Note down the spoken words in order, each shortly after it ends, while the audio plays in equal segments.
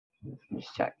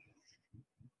Just check.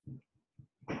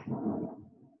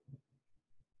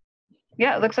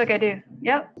 Yeah, it looks like I do.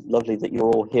 Yeah. Lovely that you're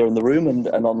all here in the room and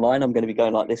online. I'm going to be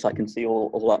going like this. I can see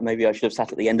all that. Maybe I should have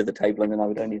sat at the end of the table and then I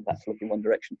would only have had to look in one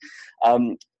direction.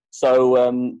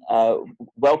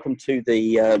 Welcome to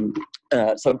the,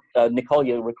 Nicole,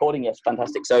 you're recording, yes,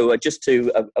 fantastic. So just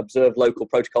to observe local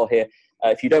protocol here,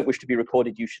 if you don't wish to be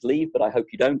recorded, you should leave, but I hope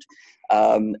you don't.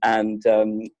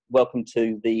 Welcome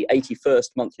to the 81st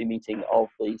monthly meeting of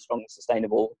the Strongly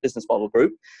Sustainable Business Model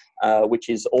Group, which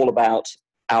is all about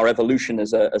our evolution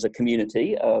as a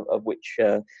community, of which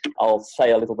I'll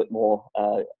say a little bit more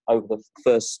over the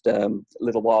first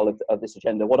little while of this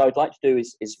agenda. What I would like to do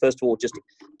is first of all just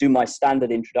do my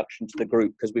standard introduction to the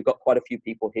group, because we've got quite a few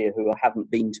people here who haven't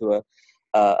been to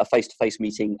a face-to-face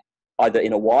meeting either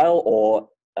in a while or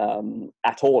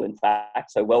at all, in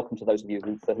fact. So welcome to those of you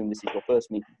for whom this is your first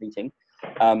meeting.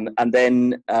 And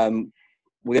then I'm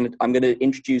going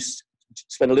to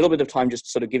spend a little bit of time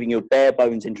just sort of giving you a bare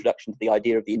bones introduction to the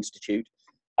idea of the Institute.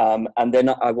 And then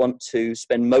I want to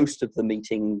spend most of the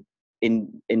meeting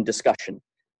in discussion.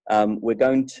 We're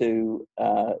going to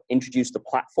introduce the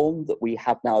platform that we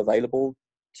have now available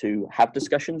to have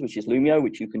discussions, which is Loomio,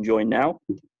 which you can join now.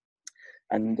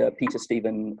 And Peter,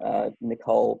 Stephen,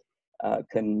 Nicole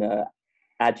can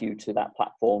add you to that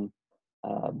platform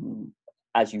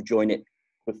as you join it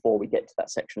before we get to that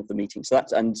section of the meeting. So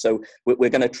we're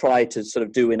going to try to sort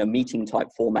of do in a meeting type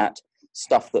format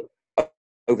stuff that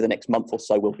over the next month or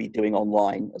so we'll be doing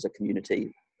online as a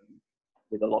community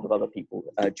with a lot of other people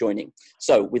joining.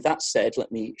 So with that said,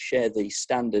 let me share the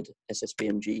standard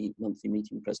SSBMG monthly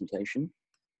meeting presentation,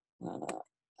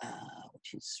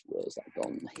 which is, where's that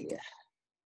gone here?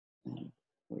 There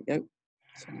we go.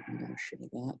 So let me now share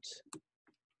that.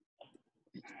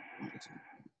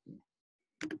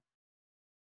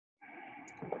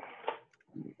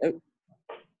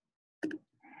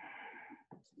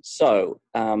 So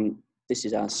this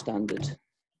is our standard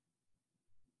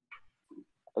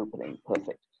opening.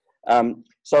 Perfect. I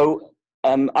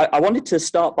wanted to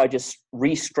start by just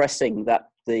re-stressing that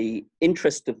the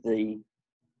interest of the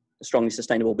Strongly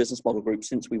Sustainable Business Model Group,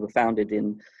 since we were founded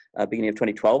in beginning of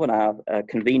 2012, and our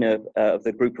convener of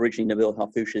the group originally, Nabil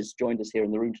Harfouch, has joined us here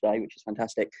in the room today, which is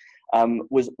fantastic,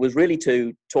 was really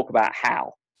to talk about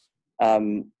how.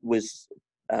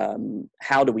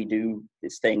 How do we do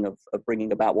this thing of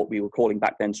bringing about what we were calling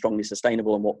back then strongly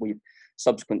sustainable, and what we've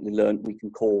subsequently learned we can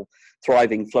call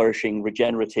thriving, flourishing,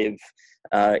 regenerative,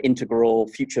 integral,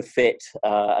 future fit,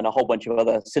 and a whole bunch of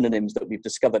other synonyms that we've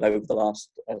discovered over the last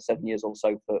 7 years or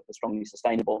so for strongly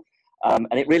sustainable. And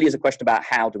it really is a question about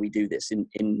how do we do this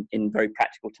in very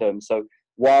practical terms. So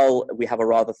while we have a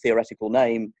rather theoretical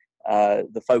name,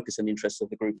 the focus and interest of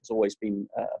the group has always been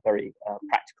a very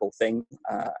practical thing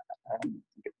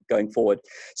going forward.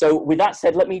 So with that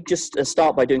said, let me just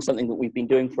start by doing something that we've been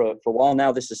doing for a while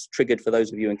now. This is triggered for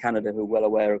those of you in Canada who are well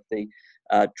aware of the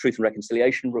Truth and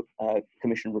Reconciliation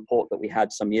Commission report that we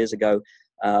had some years ago,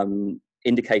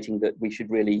 indicating that we should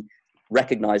really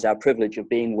recognize our privilege of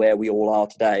being where we all are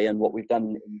today. And what we've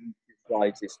done in these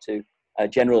slides is to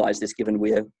generalize this, given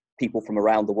we're people from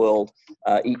around the world,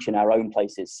 each in our own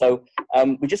places. So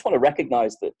we just want to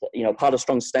recognize that, part of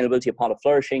strong sustainability, a part of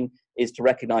flourishing, is to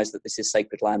recognize that this is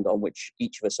sacred land on which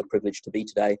each of us are privileged to be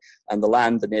today. And the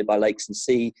land, the nearby lakes and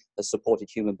sea, has supported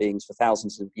human beings for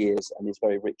thousands of years and is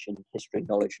very rich in history,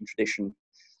 knowledge and tradition.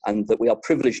 And that we are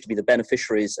privileged to be the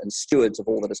beneficiaries and stewards of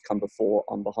all that has come before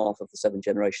on behalf of the 7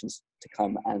 generations to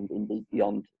come, and indeed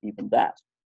beyond even that,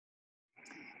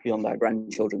 beyond our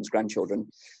grandchildren's grandchildren.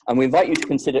 And we invite you to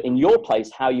consider in your place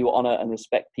how you honour and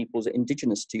respect peoples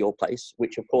indigenous to your place,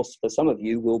 which of course for some of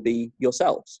you will be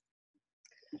yourselves.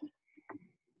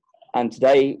 And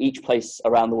today, each place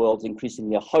around the world is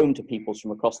increasingly a home to peoples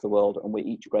from across the world, and we're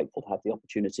each grateful to have the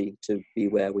opportunity to be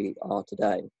where we are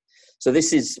today. So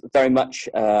this is very much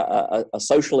a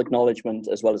social acknowledgement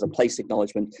as well as a place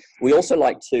acknowledgement. We also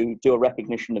like to do a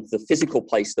recognition of the physical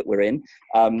place that we're in.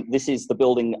 This is the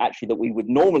building actually that we would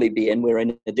normally be in. We're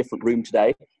in a different room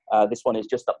today. This one is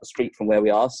just up the street from where we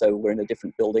are, so we're in a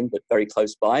different building, but very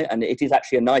close by. And it is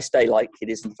actually a nice day like it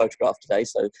is in the photograph today,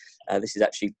 so this is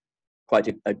actually quite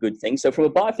a good thing. So from a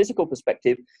biophysical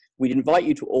perspective, we'd invite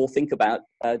you to all think about,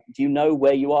 do you know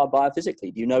where you are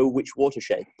biophysically? Do you know which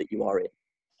watershed that you are in?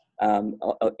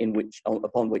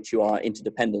 Upon which you are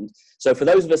interdependent. So for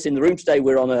those of us in the room today,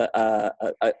 we're on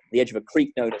the edge of a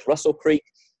creek known as Russell Creek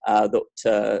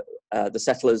that The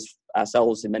settlers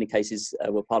ourselves, in many cases,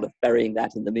 were part of burying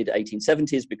that in the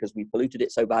mid-1870s because we polluted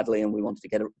it so badly and we wanted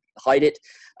to hide it.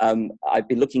 I've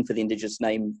been looking for the indigenous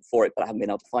name for it, but I haven't been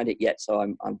able to find it yet, so I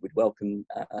would welcome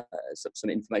some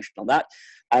information on that.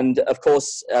 And of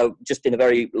course, just in a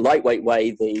very lightweight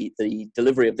way, the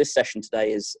delivery of this session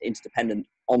today is interdependent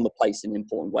on the place in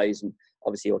important ways, and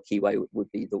obviously our key way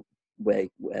would be the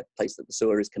place that the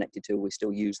sewer is connected to. We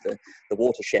still use the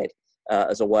watershed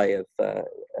as a way of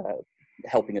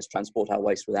helping us transport our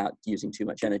waste without using too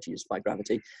much energy, is by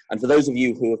gravity. And for those of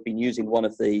you who have been using one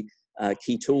of the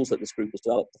key tools that this group has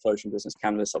developed, the Flourishing Business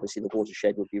Canvas, obviously the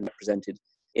watershed would be represented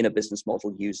in a business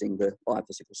model using the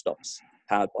biophysical stocks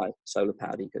powered by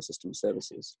solar-powered ecosystem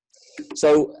services.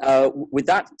 So with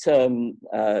that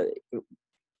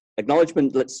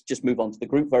acknowledgement, let's just move on to the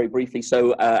group very briefly.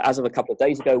 So as of a couple of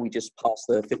days ago, we just passed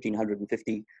the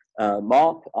 1,550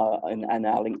 mark in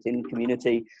our LinkedIn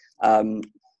community.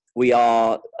 We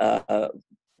are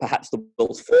perhaps the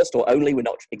world's first or only, we're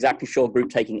not exactly sure, group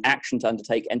taking action to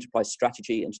undertake enterprise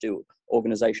strategy and to do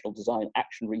organizational design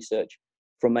action research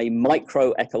from a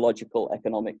micro-ecological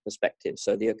economic perspective.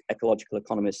 So the ecological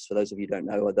economists, for those of you who don't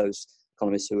know, are those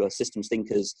economists who are systems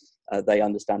thinkers. They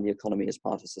understand the economy as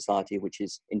part of society, which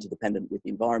is interdependent with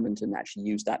the environment, and actually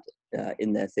use that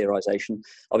in their theorization.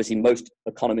 Obviously, most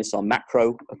economists are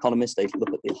macro economists. They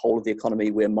look at the whole of the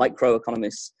economy. We're micro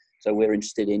economists, so we're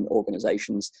interested in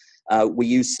organizations. We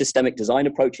use systemic design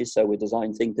approaches, so we're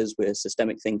design thinkers, we're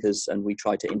systemic thinkers, and we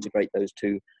try to integrate those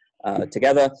two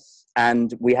together.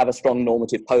 And we have a strong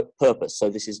normative purpose. So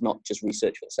this is not just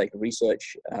research for the sake of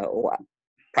research or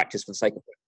practice for the sake of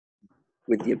it,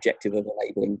 with the objective of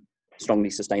enabling strongly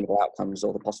sustainable outcomes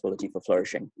or the possibility for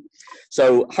flourishing.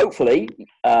 So hopefully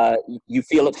you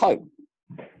feel at home.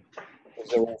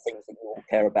 These are all things that you all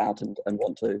care about and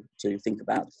want to think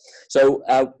about. So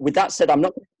with that said, I'm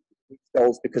not going to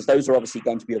goals because those are obviously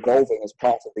going to be evolving as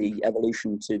part of the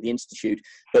evolution to the Institute.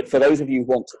 But for those of you who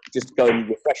want to just go and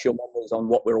refresh your memories on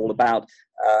what we're all about,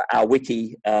 our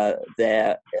wiki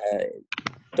there,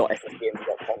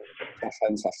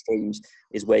 .ffbm.com/home/streams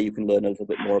is where you can learn a little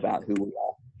bit more about who we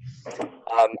are.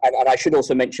 And I should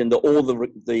also mention that all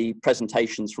the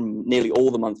presentations from nearly all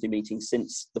the monthly meetings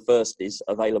since the first is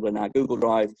available in our Google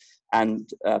Drive. And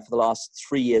for the last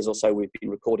 3 years or so, we've been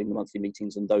recording the monthly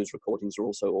meetings, and those recordings are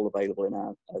also all available in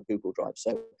our Google Drive.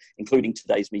 So including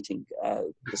today's meeting,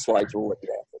 the slides are already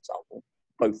there, for example.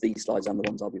 Both these slides and the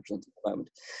ones I'll be presenting at the moment.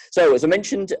 So as I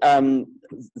mentioned,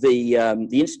 the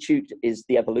Institute is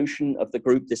the evolution of the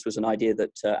group. This was an idea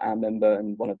that our member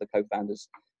and one of the co-founders,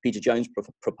 Peter Jones,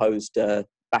 proposed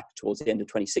back towards the end of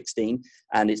 2016.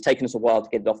 And it's taken us a while to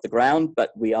get it off the ground,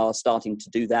 but we are starting to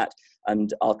do that.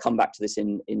 And I'll come back to this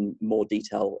in more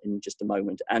detail in just a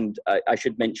moment. And I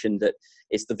should mention that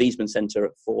it's the Wiesman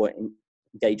Center for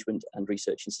Engagement and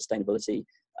Research in Sustainability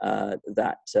at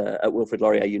Wilfrid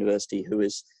Laurier University who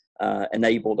has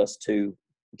enabled us to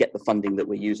get the funding that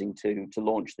we're using to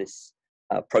launch this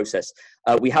process.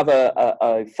 We have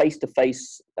a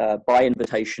face-to-face by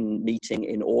invitation meeting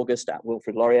in August at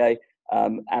Wilfrid Laurier,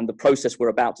 and the process we're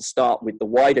about to start with the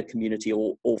wider community,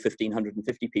 all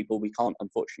 1,550 people, we can't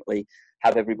unfortunately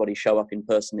have everybody show up in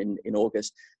person in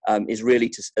August, is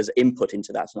really as input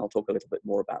into that, and I'll talk a little bit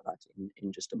more about that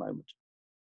in just a moment.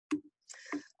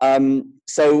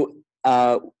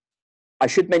 I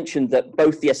should mention that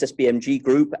both the SSBMG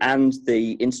group and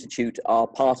the Institute are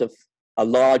part of a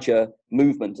larger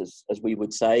movement, as we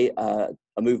would say, a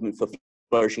movement for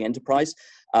flourishing enterprise.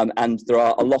 And there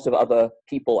are a lot of other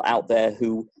people out there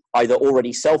who either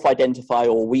already self-identify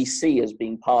or we see as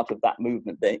being part of that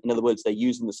movement. In other words, they're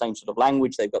using the same sort of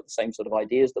language, they've got the same sort of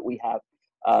ideas that we have.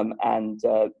 And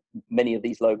many of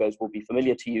these logos will be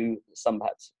familiar to you. Some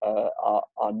perhaps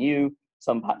are new,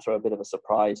 some perhaps are a bit of a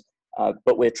surprise.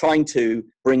 But we're trying to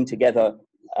bring together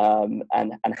and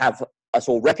have us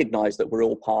all recognize that we're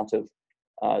all part of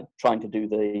trying to do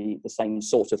the same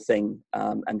sort of thing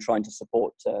and trying to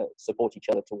support each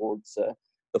other towards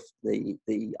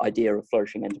the idea of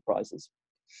flourishing enterprises.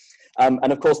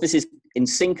 And of course, this is in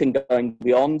sync and going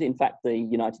beyond, in fact, the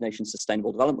United Nations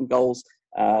Sustainable Development Goals.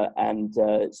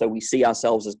 So we see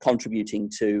ourselves as contributing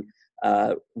to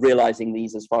realizing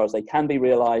these as far as they can be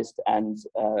realized and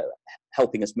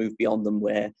helping us move beyond them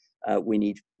where we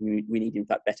need in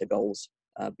fact better goals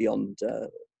beyond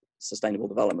sustainable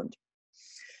development.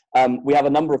 We have a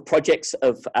number of projects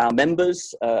of our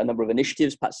members, a number of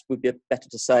initiatives, perhaps would be better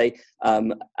to say,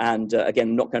 and again,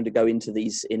 I'm not going to go into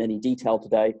these in any detail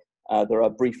today. There are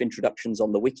brief introductions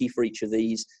on the wiki for each of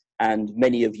these, and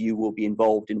many of you will be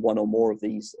involved in one or more of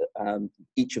these.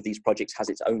 Each of these projects has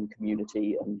its own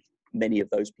community and many of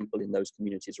those people in those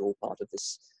communities are all part of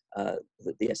this,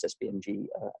 the SSBMG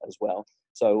as well.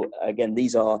 So again,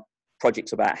 these are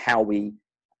projects about how we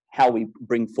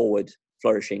bring forward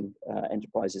flourishing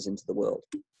enterprises into the world.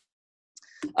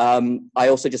 I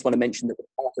also just want to mention that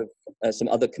we're part of some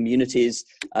other communities.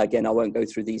 Again, I won't go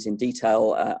through these in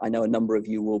detail. I know a number of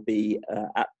you will be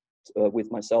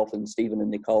with myself and Stephen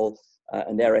and Nicole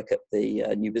and Eric at the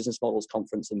New Business Models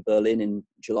Conference in Berlin in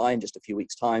July, in just a few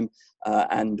weeks' time.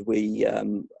 And we,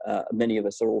 many of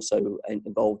us are also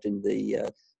involved in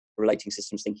the Relating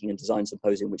Systems Thinking and Design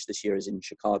Symposium, which this year is in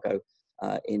Chicago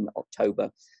in October.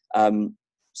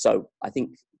 So I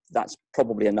think that's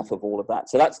probably enough of all of that.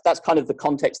 So that's kind of the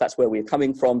context. That's where we're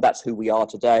coming from. That's who we are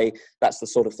today. That's the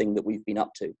sort of thing that we've been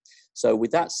up to. So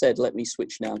with that said, let me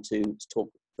switch now to talk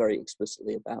very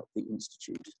explicitly about the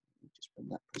Institute. Let me just bring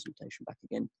that presentation back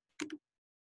again.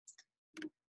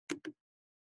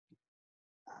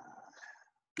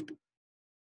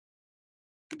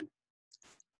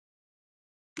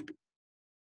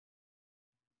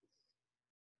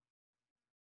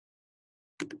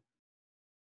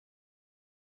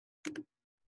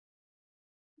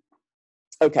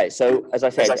 Okay, so as I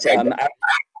said, I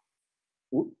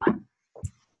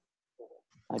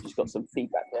just got some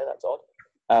feedback there, that's odd.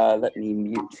 Let me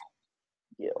mute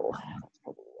Gil. That's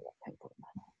probably what I put.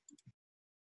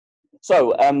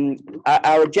 So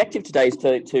our objective today is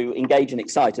to engage and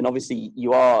excite, and obviously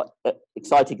you are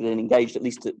excited and engaged, at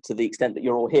least to the extent that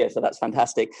you're all here, so that's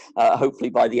fantastic.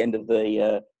 Hopefully by the end of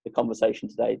the conversation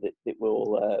today, that it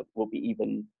will be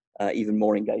even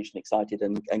more engaged and excited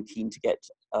and keen to get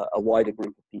a wider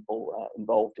group of people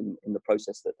involved in the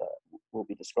process that we'll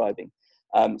be describing.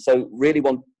 So really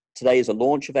today is a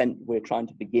launch event. We're trying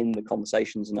to begin the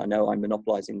conversations, and I know I'm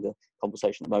monopolizing the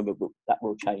conversation at the moment, but that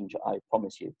will change, I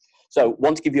promise you. So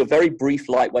want to give you a very brief,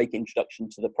 lightweight introduction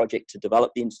to the project to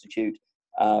develop the Institute.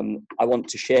 I want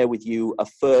to share with you a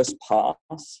first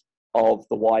pass of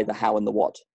the why, the how, and the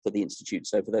what for the Institute.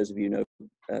 So for those of you who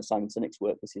know Simon Sinek's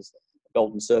work, this is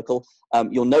Golden Circle.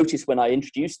 You'll notice when I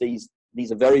introduce these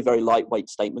are very, very lightweight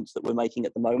statements that we're making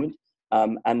at the moment.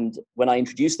 And when I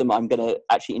introduce them, I'm going to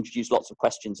actually introduce lots of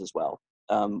questions as well,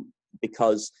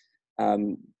 because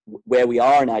where we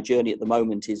are in our journey at the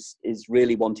moment is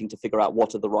really wanting to figure out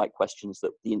what are the right questions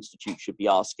that the Institute should be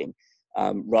asking,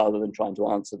 rather than trying to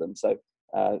answer them. So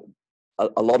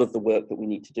a lot of the work that we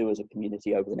need to do as a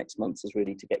community over the next months is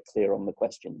really to get clear on the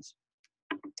questions.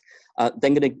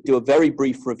 Then going to do a very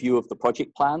brief review of the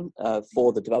project plan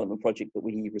for the development project that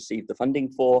we received the funding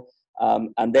for.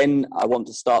 And then I want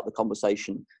to start the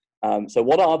conversation. So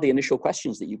what are the initial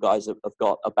questions that you guys have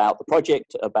got about the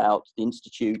project, about the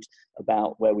Institute,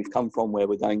 about where we've come from, where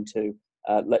we're going to?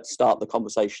 Let's start the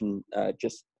conversation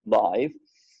just live.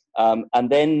 And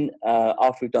then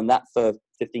after we've done that for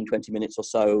 15, 20 minutes or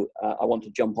so, I want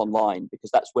to jump online, because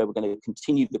that's where we're going to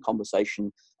continue the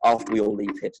conversation after we all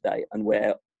leave here today, and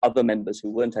where other members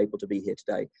who weren't able to be here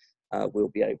today will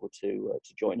be able to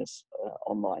join us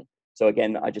online. So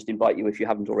again, I just invite you, if you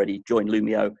haven't already joined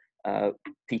Loomio,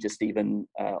 Peter, Stephen,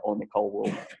 or Nicole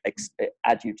will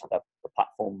add you to the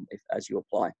platform as you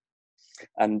apply.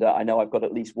 And I know I've got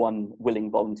at least one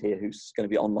willing volunteer who's going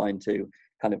to be online to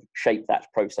kind of shape that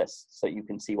process so you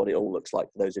can see what it all looks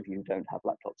like for those of you who don't have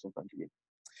laptops in front of you.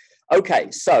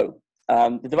 Okay, so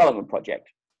the development project.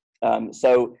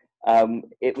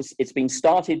 It's been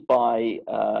started by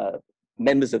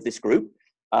members of this group,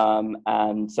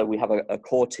 and so we have a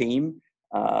core team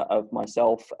of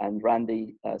myself and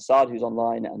Randy Saad, who's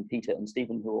online, and Peter and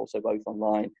Stephen, who are also both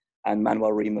online, and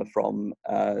Manuel Riemer from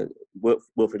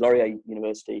Wilfrid Laurier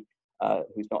University,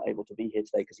 who's not able to be here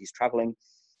today because he's traveling.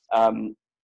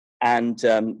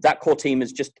 That core team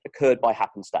has just occurred by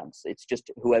happenstance. It's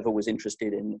just whoever was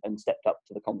interested in and stepped up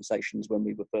to the conversations when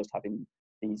we were first having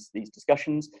these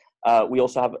discussions. We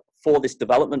also have, for this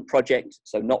development project,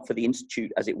 so not for the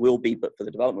Institute as it will be, but for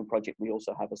the development project, we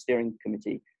also have a steering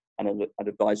committee and an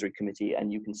advisory committee,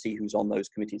 and you can see who's on those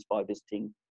committees by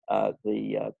visiting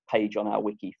the page on our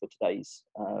wiki for today's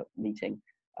meeting.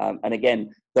 And again,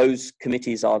 those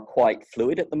committees are quite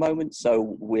fluid at the moment,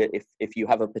 so if you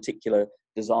have a particular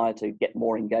desire to get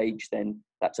more engaged, then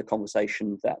that's a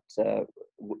conversation that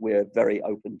we're very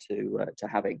open to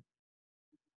having.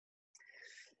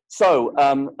 So,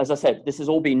 as I said, this has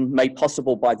all been made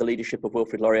possible by the leadership of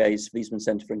Wilfrid Laurier's Wiesmann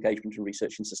Centre for Engagement and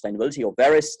Research in Sustainability, or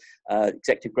VERIS.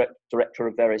 Executive Director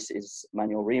of VERIS is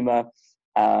Manuel Riemer.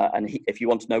 And if you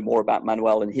want to know more about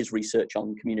Manuel and his research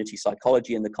on community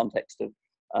psychology in the context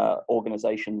of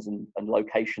organizations and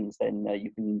locations, then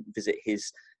you can visit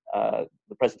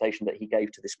the presentation that he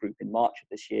gave to this group in March of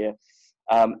this year.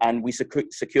 And we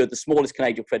secured the smallest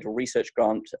Canadian federal research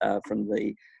grant from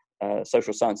the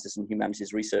Social Sciences and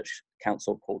Humanities Research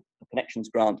Council, called the Connections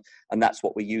Grant, and that's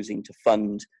what we're using to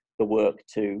fund the work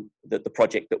to the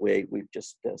project that we've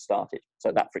just started.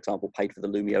 So that, for example, paid for the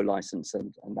Loomio license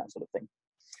and that sort of thing.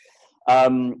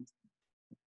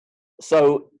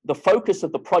 So the focus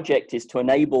of the project is to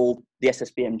enable the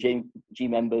SSBMG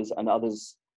members and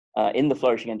others in the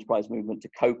Flourishing Enterprise movement to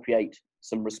co-create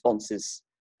some responses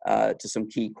to some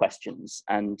key questions.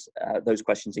 And those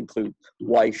questions include: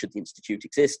 why should the Institute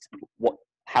exist?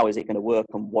 How is it going to work?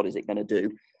 And what is it going to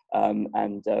do?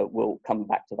 And we'll come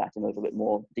back to that in a little bit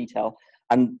more detail.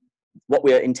 And what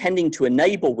we're intending to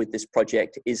enable with this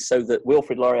project is so that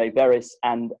Wilfrid Laurier-Veris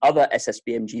and other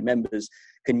SSBMG members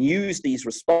can use these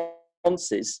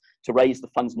responses to raise the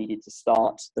funds needed to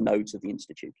start the nodes of the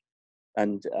Institute.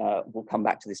 And we'll come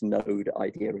back to this node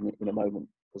idea in a moment,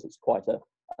 because it's quite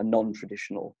a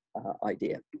non-traditional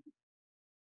idea.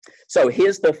 So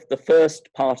here's the first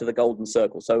part of the golden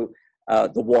circle. So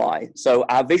the why. So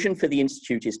our vision for the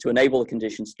Institute is to enable the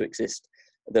conditions to exist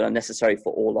that are necessary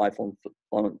for all life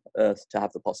on Earth to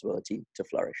have the possibility to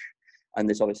flourish. And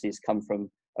this obviously has come from,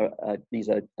 these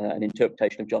are an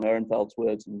interpretation of John Ehrenfeld's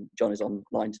words, and John is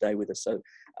online today with us. So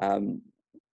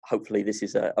hopefully this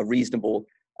is a reasonable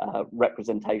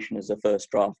representation as a first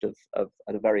draft at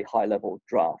a very high level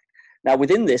draft. Now,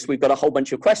 within this, we've got a whole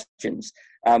bunch of questions,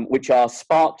 which are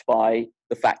sparked by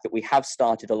the fact that we have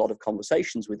started a lot of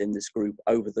conversations within this group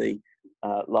over the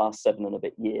last 7 and a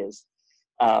bit years.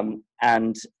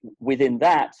 And within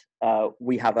that,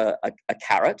 we have a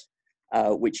carrot,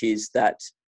 which is that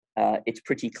it's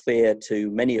pretty clear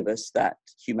to many of us that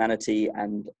humanity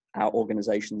and our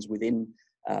organizations within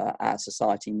our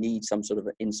society need some sort of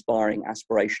inspiring,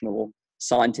 aspirational,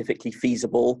 scientifically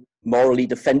feasible, morally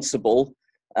defensible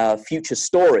future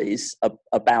stories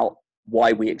about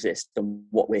why we exist and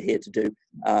what we're here to do,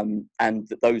 and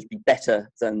that those be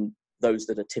better than those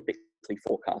that are typically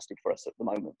forecasted for us at the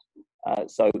moment.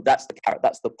 So that's the carrot,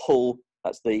 that's the pull,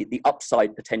 that's the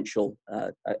upside potential,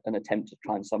 an attempt to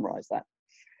try and summarize that.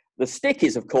 The stick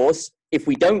is, of course, if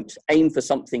we don't aim for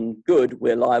something good,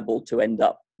 we're liable to end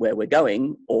up where we're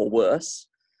going, or worse.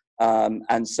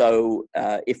 And so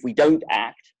if we don't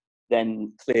act,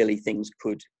 then clearly things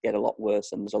could get a lot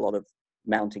worse, and there's a lot of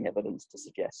mounting evidence to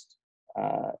suggest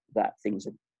that things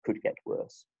could get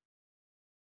worse.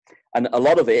 And a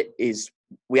lot of it is,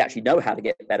 we actually know how to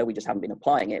get better, we just haven't been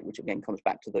applying it, which again comes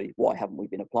back to the why haven't we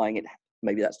been applying it.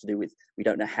 Maybe that's to do with we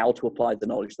don't know how to apply the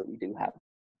knowledge that we do have,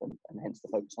 and hence the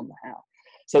focus on the how.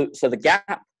 So the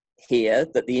gap here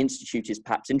that the Institute is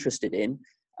perhaps interested in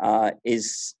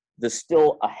is there's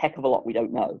still a heck of a lot we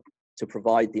don't know to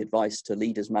provide the advice to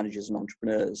leaders, managers, and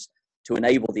entrepreneurs to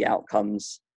enable the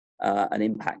outcomes and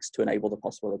impacts to enable the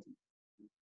possibility.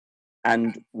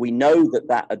 And we know that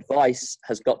that advice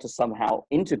has got to somehow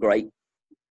integrate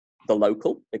the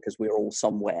local, because we're all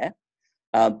somewhere,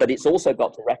 but it's also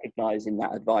got to recognize in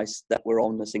that advice that we're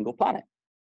on a single planet.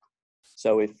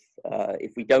 So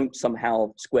if we don't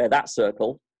somehow square that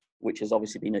circle, which has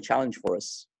obviously been a challenge for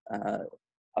us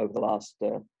over the last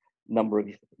number of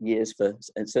years,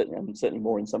 and certainly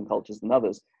more in some cultures than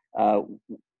others,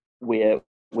 we're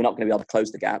not going to be able to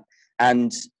close the gap.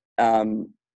 And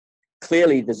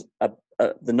clearly there's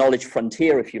the knowledge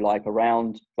frontier, if you like,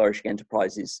 around flourishing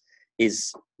enterprises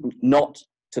is not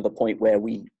to the point where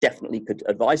we definitely could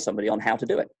advise somebody on how to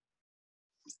do it.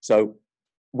 So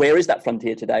where is that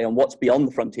frontier today, and what's beyond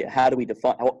the frontier? How do we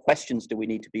define, what questions do we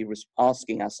need to be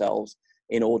asking ourselves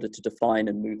in order to define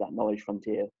and move that knowledge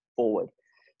frontier forward?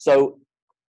 So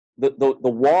the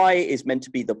why is meant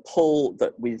to be the pull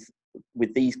that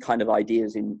with these kind of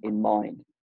ideas in mind.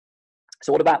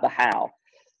 So what about the how?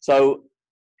 So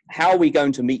how are we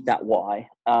going to meet that why?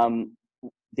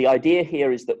 The idea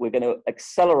here is that we're going to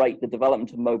accelerate the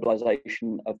development and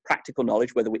mobilization of practical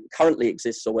knowledge, whether it currently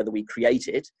exists or whether we create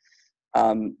it.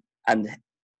 And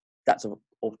that's,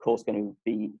 of course, going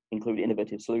to include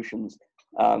innovative solutions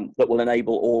that will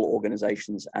enable all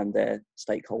organizations and their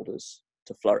stakeholders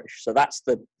to flourish. So that's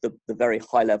the very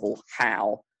high level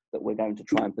how that we're going to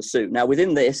try and pursue. Now,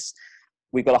 within this,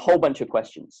 we've got a whole bunch of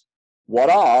questions. What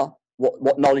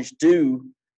knowledge do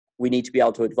we need to be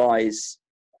able to advise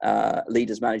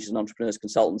leaders, managers, and entrepreneurs,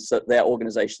 consultants, so their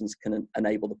organizations can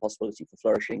enable the possibility for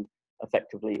flourishing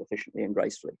effectively, efficiently, and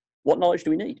gracefully? What knowledge do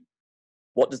we need?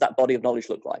 What does that body of knowledge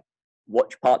look like?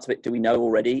 What parts of it do we know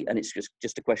already, and it's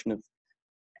just a question of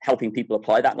helping people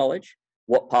apply that knowledge?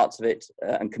 What parts of it,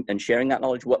 and sharing that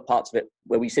knowledge, what parts of it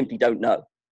where we simply don't know?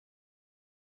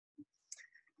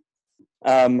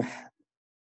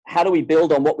 How do we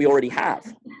build on what we already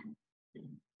have?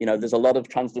 You know, there's a lot of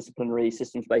transdisciplinary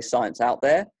systems-based science out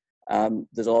there.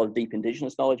 There's a lot of deep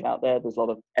indigenous knowledge out there. There's a lot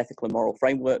of ethical and moral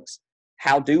frameworks.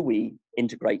 How do we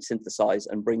integrate, synthesize,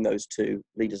 and bring those to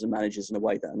leaders and managers in a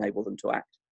way that enable them to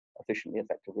act efficiently,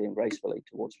 effectively, and gracefully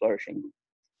towards flourishing?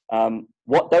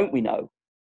 What don't we know?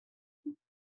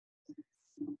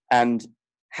 And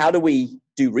how do we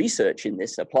do research in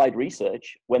this, applied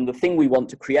research, when the thing we want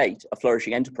to create, a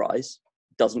flourishing enterprise,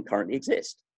 doesn't currently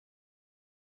exist?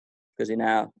 Because in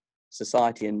our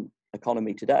society and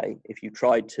economy today, if you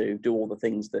tried to do all the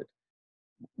things that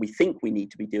we think we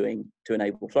need to be doing to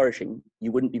enable flourishing,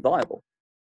 you wouldn't be viable,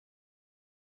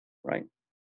 right?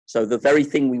 So the very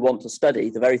thing we want to study,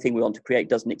 the very thing we want to create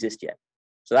doesn't exist yet.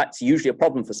 So that's usually a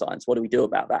problem for science. What do we do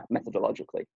about that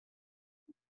methodologically?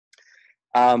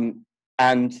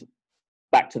 And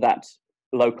back to that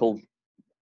local,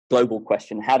 global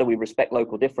question, how do we respect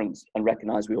local difference and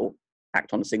recognize we all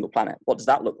act on a single planet? What does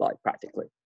that look like practically?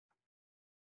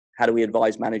 How do we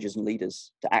advise managers and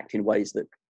leaders to act in ways that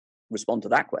respond to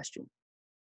that question?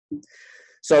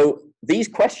 So these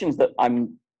questions that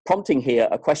I'm prompting here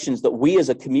are questions that we as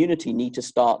a community need to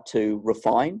start to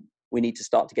refine. We need to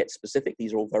start to get specific.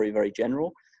 These are all very, very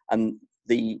general. And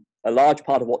a large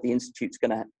part of what the Institute's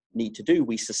going to need to do,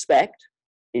 we suspect,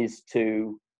 is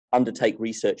to undertake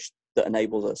research that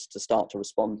enables us to start to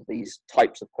respond to these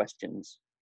types of questions.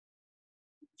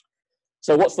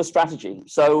 So what's the strategy?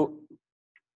 So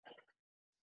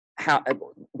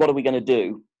what are we going to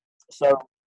do? So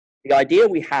the idea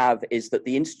we have is that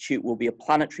the Institute will be a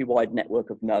planetary-wide network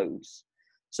of nodes.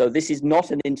 So this is not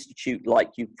an institute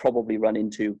like you've probably run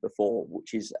into before,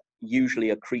 which is usually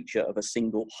a creature of a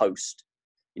single host.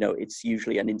 You know, it's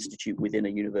usually an institute within a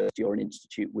university or an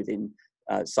institute within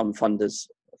some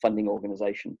funding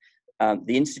organization.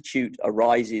 The Institute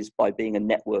arises by being a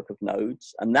network of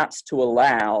nodes, and that's to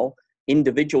allow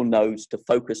individual nodes to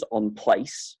focus on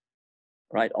place,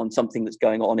 right, on something that's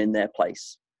going on in their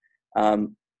place,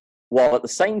 while at the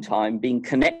same time being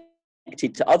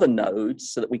connected to other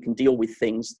nodes so that we can deal with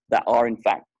things that are in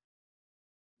fact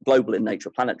global in nature,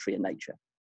 planetary in nature.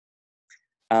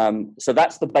 So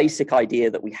that's the basic idea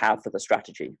that we have for the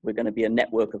strategy. We're going to be a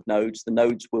network of nodes. The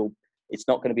nodes will, it's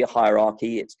not going to be a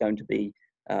hierarchy. It's going to be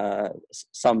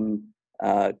some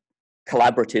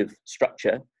collaborative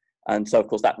structure. And so, of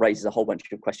course, that raises a whole bunch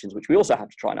of questions, which we also have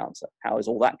to try and answer. How is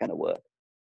all that going to work?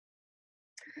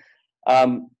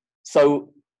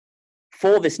 So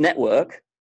for this network,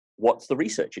 what's the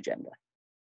research agenda?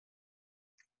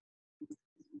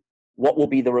 What will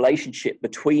be the relationship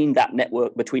between that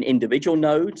network, between individual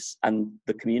nodes and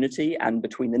the community, and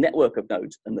between the network of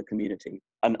nodes and the community?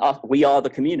 And we are the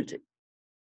community.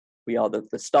 We are the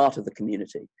start of the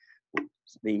community,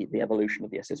 the evolution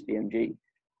of the SSBMG.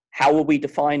 How will we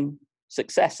define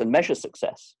success and measure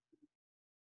success?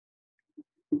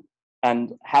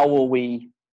 And how will we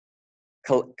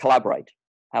collaborate?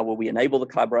 How will we enable the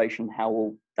collaboration? How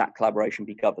will that collaboration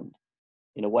be governed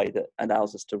in a way that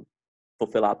allows us to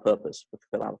fulfill our purpose,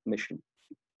 fulfill our mission?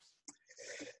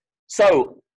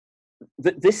 So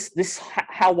this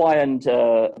how, why, and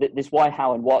this why,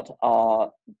 how, and what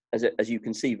are, as you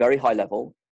can see, very high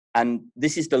level. And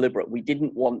this is deliberate. We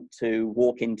didn't want to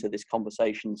walk into this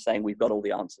conversation saying we've got all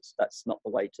the answers. That's not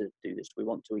the way to do this. We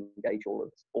want to engage all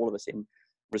of us in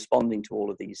responding to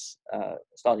all of these,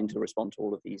 starting to respond to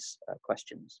all of these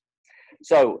questions.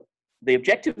 So the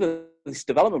objective of this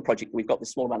development project we've got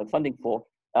this small amount of funding for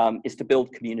is to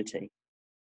build community.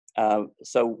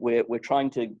 So we're trying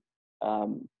to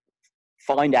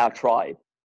find our tribe,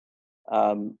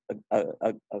 a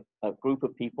group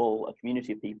of people, a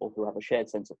community of people who have a shared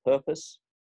sense of purpose,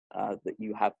 that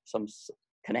you have some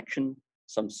connection,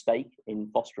 some stake in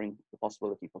fostering the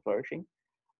possibility for flourishing,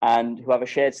 and who have a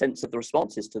shared sense of the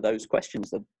responses to those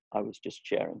questions that I was just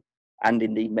sharing, and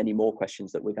indeed many more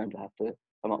questions that we're going to have to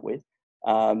come up with,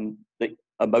 that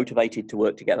are motivated to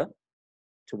work together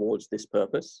towards this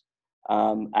purpose,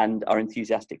 and are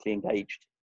enthusiastically engaged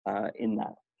in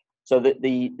that. So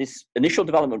this initial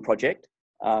development project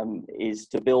is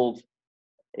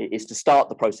to start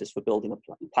the process for building a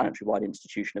planetary-wide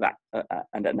institution of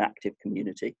and an active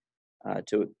community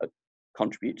to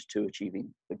contribute to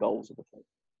achieving the goals of the project.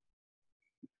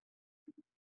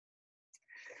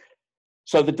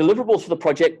 So the deliverables for the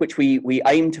project, which we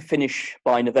aim to finish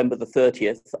by November the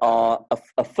 30th, are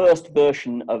a first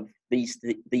version of these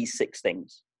 6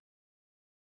 things.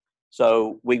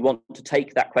 So we want to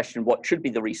take that question, what should be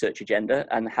the research agenda,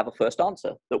 and have a first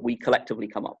answer that we collectively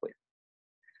come up with.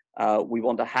 We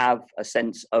want to have a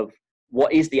sense of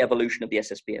what is the evolution of the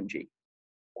SSBMG?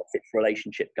 What's its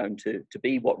relationship going to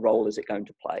be? What role is it going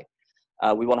to play?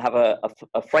 We want to have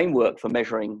a framework for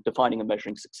defining and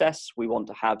measuring success. We want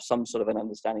to have some sort of an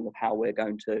understanding of how we're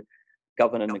going to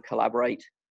govern and collaborate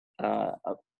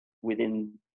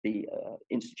within the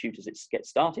institute as it gets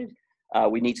started.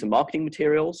 We need some marketing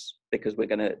materials because we're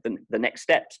going to, the next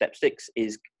step 6,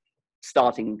 is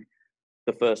starting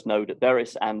the first node at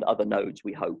Davies and other nodes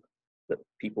we hope that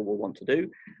people will want to do.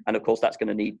 And of course, that's going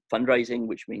to need fundraising,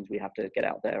 which means we have to get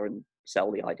out there and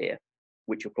sell the idea,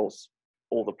 which of course,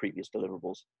 all the previous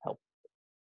deliverables help.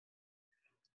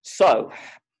 So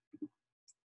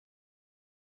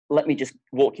let me just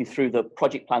walk you through the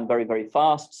project plan very, very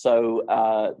fast. So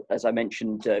as I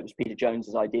mentioned, it was Peter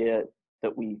Jones's idea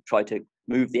that we try to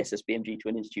move the SSBMG to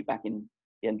an institute back in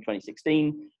the end of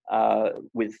 2016.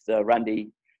 With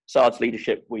Randy Sard's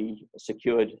leadership, we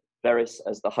secured Davies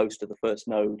as the host of the first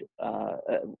node.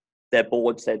 Their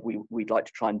board said we'd like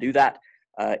to try and do that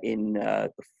in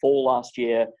the fall last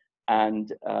year.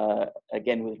 And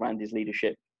again, with Randy's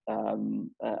leadership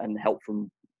and help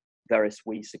from Davies,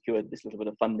 we secured this little bit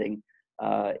of funding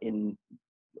in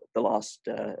the last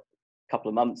couple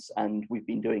of months, and we've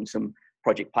been doing some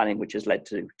project planning, which has led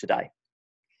to today.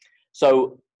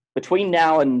 So between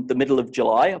now and the middle of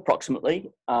July, approximately,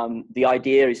 the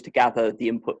idea is to gather the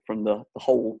input from the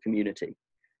whole community.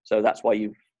 So that's why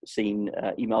you've seen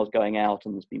emails going out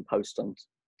and there's been posts on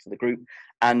to the group.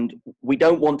 And we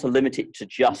don't want to limit it to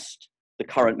just the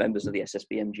current members of the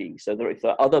SSBMG. So if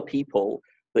there are other people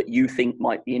that you think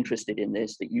might be interested in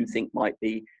this, that you think might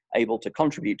be able to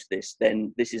contribute to this,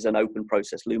 then this is an open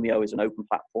process. Loomio is an open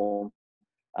platform.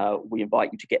 We invite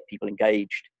you to get people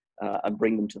engaged and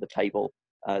bring them to the table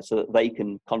so that they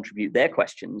can contribute their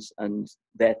questions and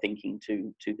their thinking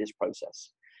to this process.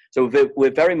 So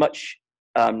we're very much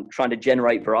trying to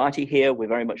generate variety here. We're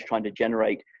very much trying to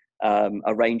generate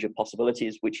a range of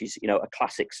possibilities, which is, a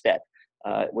classic step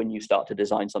when you start to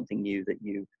design something new that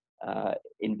you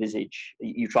envisage.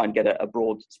 You try and get a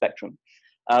broad spectrum.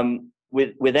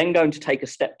 We're then going to take a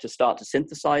step to start to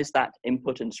synthesize that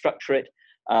input and structure it.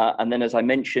 And then, as I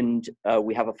mentioned,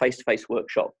 we have a face-to-face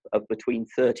workshop of between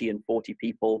 30 and 40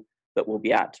 people that will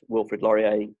be at Wilfrid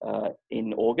Laurier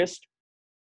in August.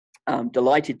 I'm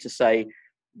delighted to say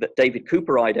that David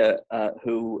Cooperrider,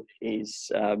 who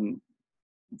is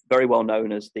very well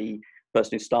known as the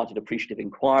person who started Appreciative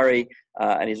Inquiry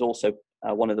and is also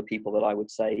one of the people that I would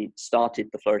say started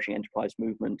the Flourishing Enterprise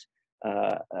movement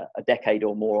a decade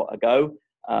or more ago.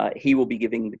 He will be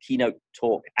giving the keynote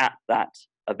talk at that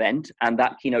event, and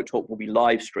that keynote talk will be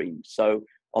live streamed. So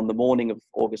on the morning of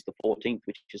August the 14th,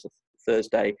 which is a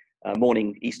Thursday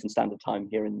morning Eastern Standard Time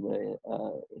here in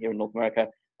North America,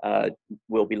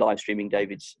 we'll be live streaming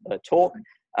David's talk.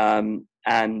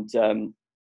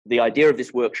 The idea of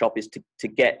this workshop is to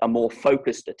get a more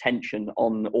focused attention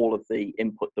on all of the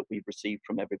input that we've received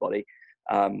from everybody.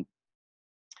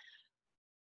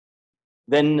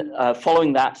 Then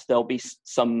following that, there'll be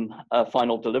some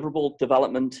final deliverable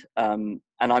development. And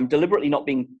I'm deliberately not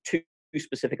being too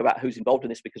specific about who's involved in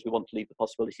this because we want to leave the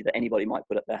possibility that anybody might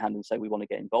put up their hand and say, we want to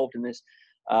get involved in this.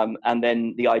 And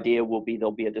then the idea will be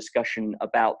there'll be a discussion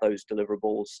about those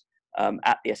deliverables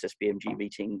at the SSBMG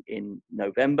meeting in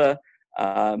November.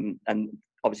 And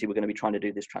obviously we're going to be trying to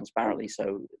do this transparently,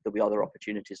 so there'll be other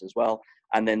opportunities as well.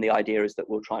 And then the idea is that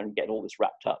we'll try and get all this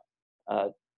wrapped up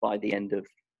by the end of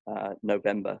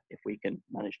November, if we can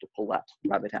manage to pull that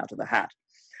rabbit out of the hat.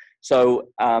 So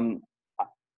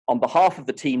on behalf of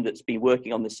the team that's been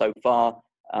working on this so far,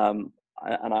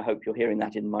 and I hope you're hearing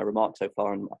that in my remarks so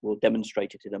far, and we'll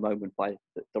demonstrate it in a moment by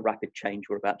the rapid change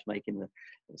we're about to make in the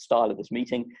style of this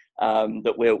meeting,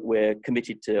 that we're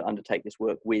committed to undertake this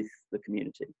work with the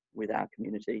community, with our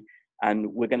community.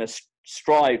 And we're going to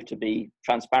strive to be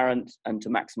transparent and to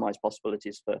maximize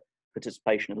possibilities for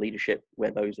participation and leadership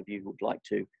where those of you who would like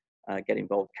to get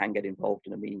involved can get involved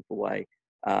in a meaningful way.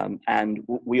 And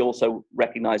we also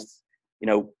recognize,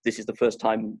 this is the first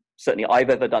time certainly I've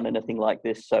ever done anything like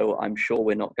this, so I'm sure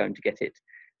we're not going to get it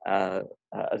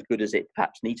as good as it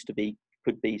perhaps needs to be,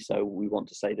 could be. So we want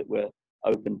to say that we're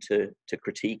open to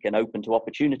critique and open to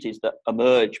opportunities that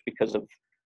emerge because of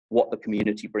what the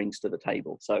community brings to the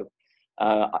table. So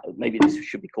maybe this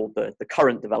should be called the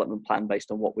current development plan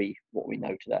based on what we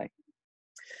know today.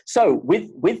 So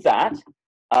with that,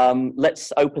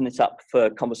 let's open this up for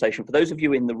conversation. For those of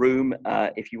you in the room,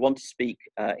 if you want to speak,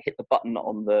 hit the button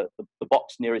on the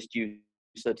box nearest you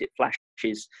so that it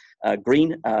flashes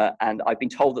green. And I've been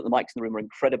told that the mics in the room are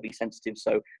incredibly sensitive,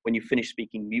 so when you finish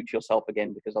speaking, mute yourself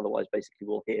again, because otherwise basically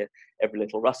we'll hear every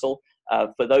little rustle.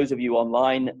 For those of you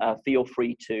online, feel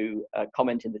free to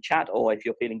comment in the chat, or if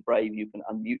you're feeling brave, you can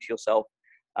unmute yourself.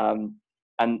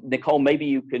 And Nicole, maybe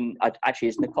you can, actually,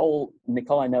 is Nicole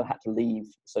I know had to leave,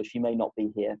 so she may not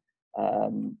be here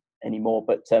anymore,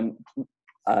 but so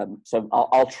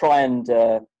I'll try and,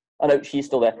 oh no, she's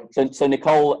still there. So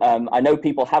Nicole, I know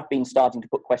people have been starting to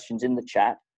put questions in the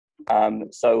chat,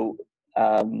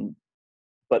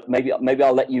 but maybe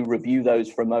I'll let you review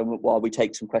those for a moment while we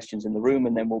take some questions in the room,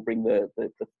 and then we'll bring the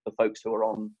folks who are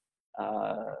on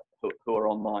who are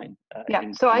online.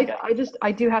 Yeah. So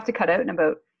I do have to cut out in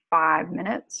about 5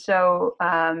 minutes. So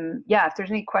yeah, if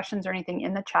there's any questions or anything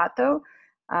in the chat though,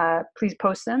 please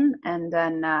post them, and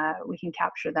then we can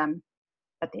capture them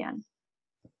at the end.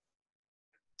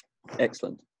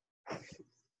 Excellent.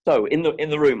 So in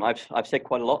the room, I've said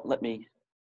quite a lot.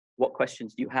 What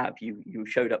questions do you have? You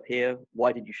showed up here.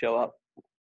 Why did you show up?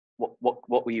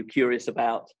 What were you curious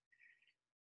about?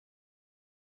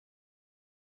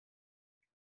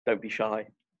 Don't be shy.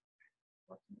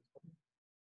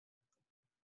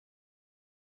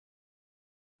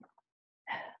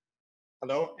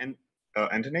 Hello, and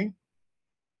Antony?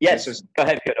 Yes, go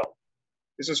ahead, Fyodor.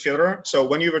 This is Fyodor. So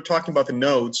when you were talking about the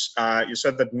nodes, you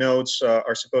said that nodes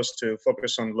are supposed to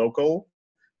focus on local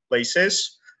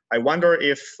places. I wonder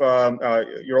if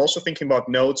you're also thinking about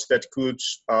nodes that could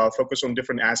focus on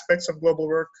different aspects of global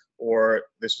work, or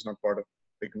this is not part of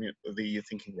the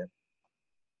thinking yet?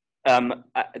 I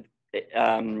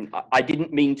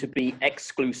didn't mean to be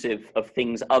exclusive of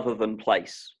things other than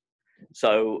place.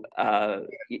 So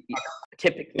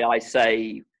typically I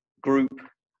say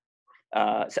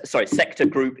sector,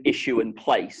 group, issue, and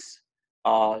place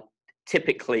are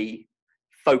typically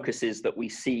focuses that we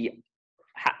see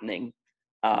happening.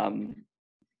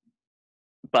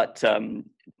 But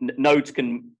nodes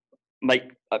can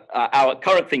make, our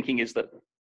current thinking is that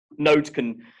nodes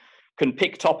can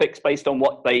pick topics based on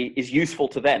what is useful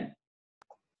to them.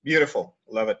 Beautiful,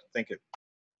 love it, thank you.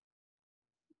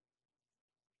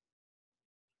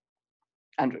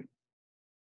 Andrew.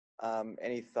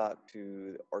 Any thought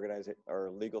to organize it or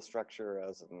legal structure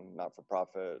as a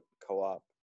not-for-profit, co-op,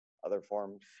 other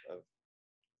forms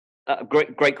of?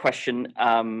 Great question.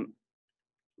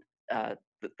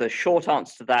 The short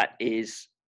answer to that is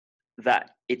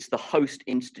that it's the host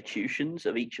institutions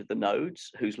of each of the nodes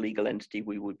whose legal entity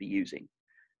we would be using.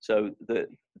 So the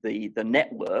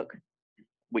network,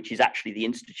 which is actually the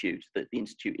institute, that the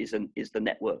institute is the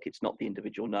network, it's not the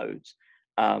individual nodes.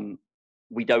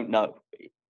 We don't know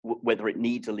whether it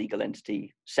needs a legal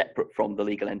entity separate from the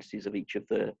legal entities of each of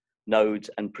the nodes,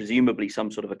 and presumably some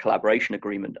sort of a collaboration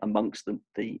agreement amongst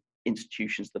the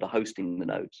institutions that are hosting the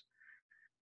nodes.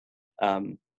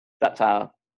 That's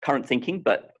our current thinking,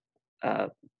 but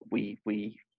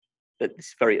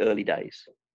it's very early days.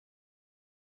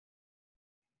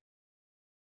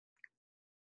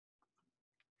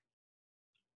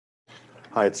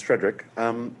 Hi, it's Frederick.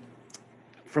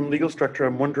 From legal structure,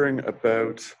 I'm wondering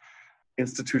about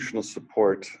institutional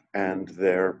support and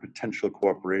their potential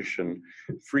cooperation.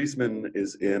 Friesman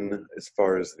is in as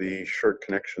far as the Shared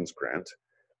Connections grant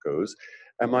goes.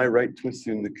 Am I right to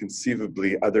assume that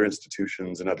conceivably other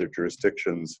institutions and other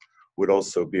jurisdictions would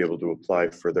also be able to apply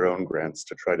for their own grants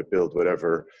to try to build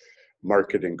whatever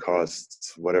marketing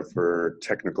costs, whatever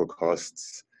technical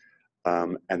costs,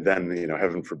 and then, you know,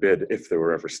 heaven forbid, if there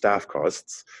were ever staff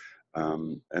costs,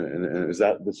 and is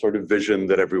that the sort of vision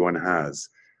that everyone has?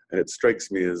 And it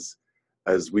strikes me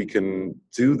as we can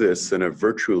do this in a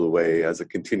virtual way as a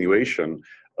continuation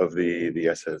of the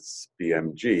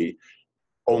SSBMG,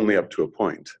 only up to a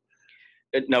point.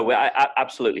 No,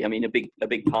 absolutely. I mean, a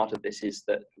big part of this is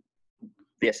that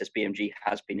the SSBMG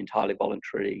has been entirely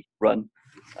voluntarily run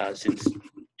since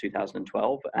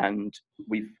 2012, and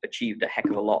we've achieved a heck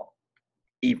of a lot,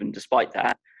 even despite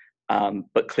that.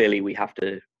 But clearly, we have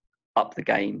to up the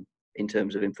game in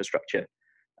terms of infrastructure,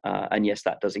 and yes,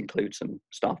 that does include some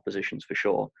staff positions for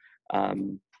sure.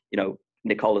 You know,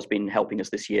 Nicole has been helping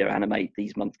us this year animate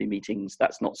these monthly meetings.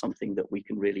 That's not something that we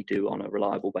can really do on a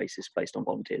reliable basis based on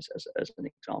volunteers, as an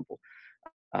example.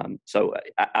 So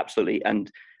absolutely,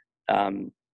 and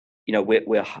you know,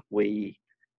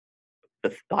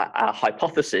 our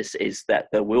hypothesis is that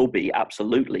there will be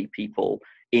absolutely people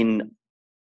in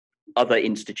other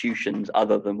institutions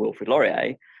other than Wilfrid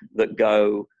Laurier that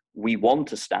go, we want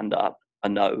to stand up a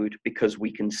node because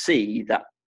we can see that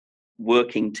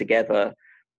working together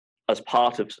as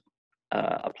part of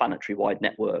a planetary-wide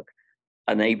network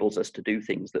enables us to do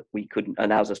things that we couldn't,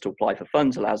 allows us to apply for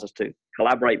funds, allows us to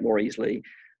collaborate more easily.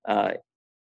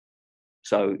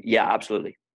 So yeah,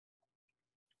 absolutely.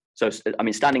 So, I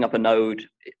mean, standing up a node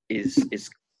is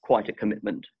quite a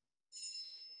commitment.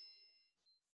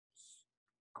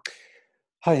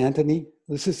 Hi, Antony.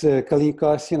 This is Colleen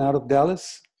Kossian out of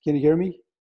Dallas. Can you hear me?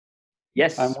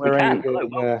 Yes, I'm we wearing can.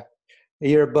 Hello.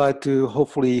 earbud to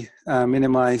hopefully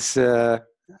minimize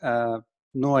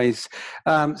noise.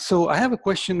 So I have a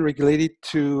question related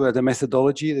to the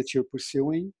methodology that you're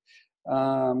pursuing.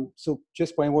 So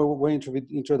just by way of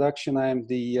introduction, I'm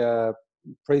the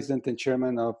president and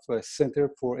chairman of Center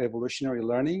for Evolutionary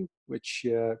Learning, which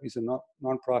is a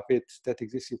nonprofit that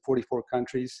exists in 44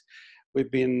 countries. We've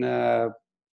been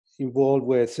involved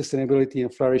with sustainability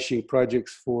and flourishing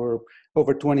projects for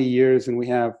over 20 years, and we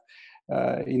have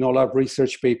a lot of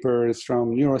research papers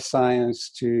from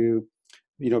neuroscience to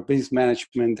business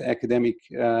management, academic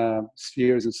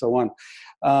spheres, and so on.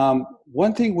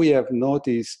 One thing we have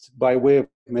noticed by way of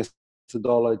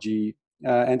methodology,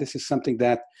 and this is something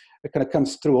that kind of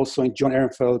comes through also in John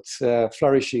Ehrenfeld's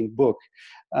Flourishing book,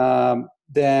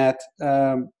 that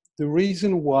the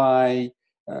reason why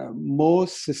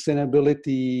most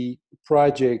sustainability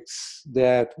projects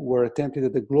that were attempted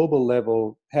at the global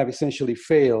level have essentially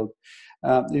failed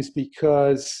is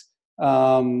because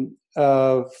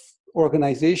of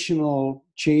organizational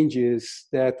changes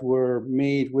that were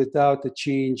made without the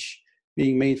change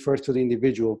being made first to the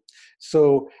individual.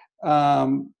 So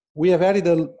we have added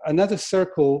another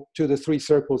circle to the three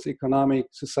circles: economic,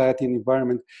 society, and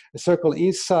environment. A circle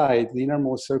inside the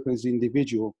innermost circle is the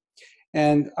individual.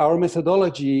 And our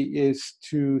methodology is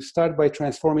to start by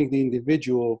transforming the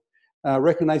individual,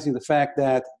 recognizing the fact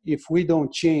that if we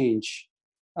don't change,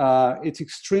 it's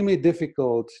extremely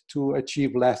difficult to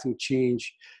achieve lasting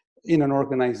change in an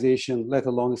organization, let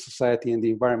alone the society and the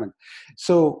environment.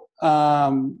 So,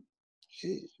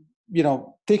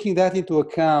 taking that into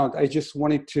account, I just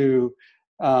wanted to,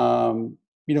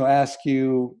 ask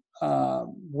you,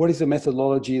 what is the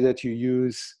methodology that you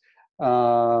use,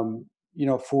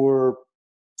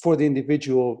 for the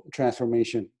individual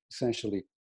transformation, essentially,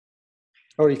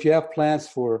 or if you have plans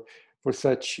for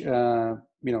such,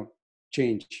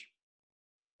 change.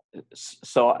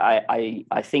 So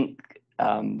I think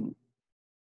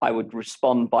I would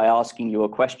respond by asking you a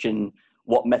question: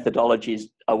 what methodologies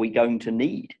are we going to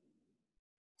need?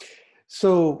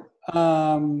 So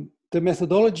the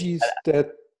methodologies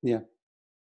that, yeah.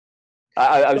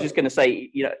 I was just going to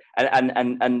say,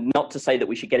 and not to say that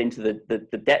we should get into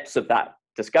the depths of that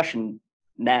discussion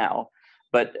now,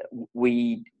 but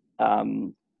we've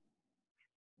done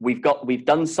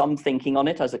some thinking on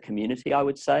it as a community, I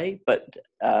would say. But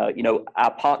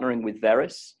our partnering with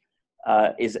Veris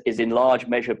is in large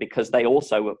measure because they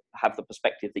also have the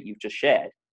perspective that you've just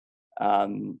shared.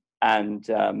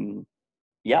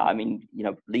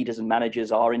 Leaders and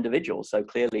managers are individuals, so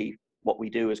clearly what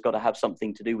we do has got to have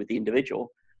something to do with the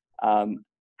individual.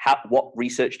 What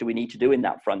research do we need to do in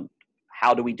that front?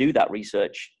 How do we do that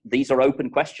research? These are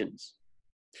open questions.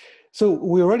 So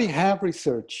we already have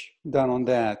research done on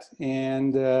that.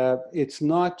 And it's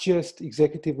not just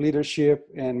executive leadership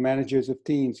and managers of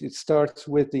teams. It starts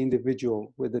with the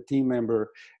individual, with the team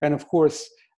member. And of course,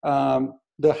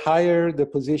 the higher the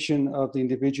position of the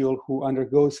individual who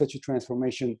undergoes such a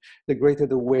transformation, the greater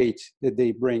the weight that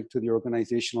they bring to the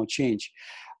organizational change.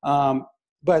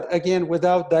 But again,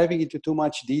 without diving into too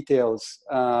much details,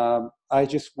 I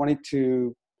just wanted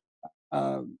to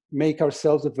make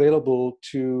ourselves available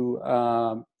to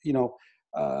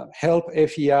help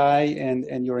FEI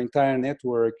and your entire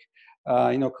network,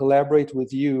 collaborate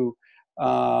with you,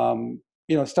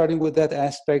 starting with that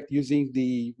aspect, using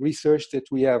the research that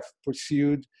we have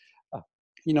pursued,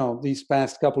 these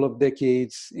past couple of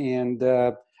decades. And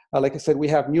like I said, we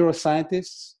have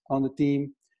neuroscientists on the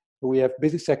team, we have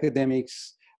business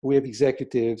academics, we have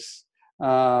executives,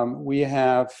 we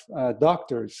have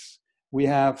doctors, we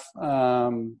have,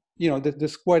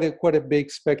 there's quite a big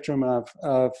spectrum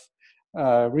of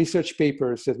research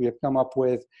papers that we have come up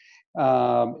with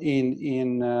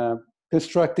in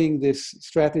constructing this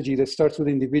strategy that starts with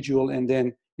the individual and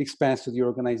then expands to the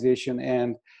organization.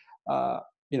 And,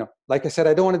 like I said,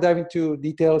 I don't want to dive into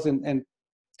details and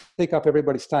take up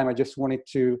everybody's time. I just wanted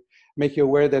to make you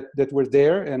aware that we're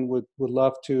there and would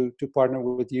love to partner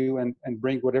with you and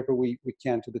bring whatever we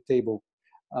can to the table.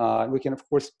 We can, of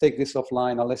course, take this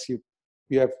offline unless you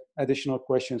have additional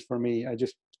questions for me. I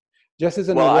just as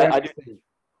an awareness thing.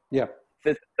 Yeah.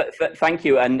 Thank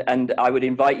you. And I would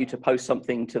invite you to post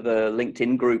something to the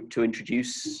LinkedIn group to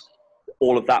introduce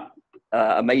all of that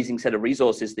amazing set of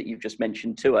resources that you've just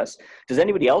mentioned to us. Does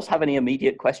anybody else have any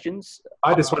immediate questions?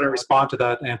 I just want to respond to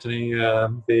that, Antony. My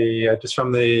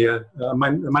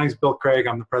name is Bill Craig.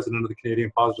 I'm the president of the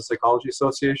Canadian Positive Psychology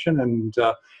Association, and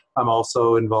I'm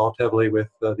also involved heavily with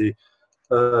the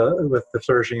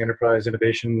Flourishing Enterprise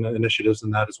Innovation initiatives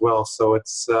and that as well. So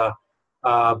it's,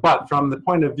 but from the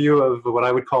point of view of what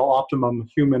I would call optimum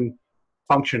human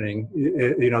functioning,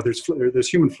 there's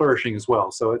human flourishing as well.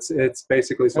 So it's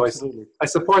basically, so Absolutely. I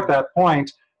support that point,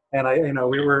 and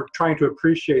we were trying to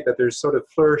appreciate that there's sort of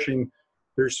flourishing.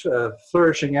 There's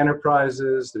flourishing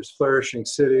enterprises, there's flourishing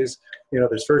cities,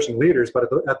 there's flourishing leaders, but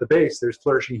at the base, there's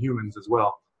flourishing humans as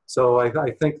well. So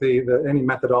I think any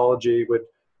methodology would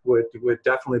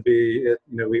definitely be,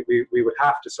 we would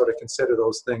have to sort of consider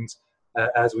those things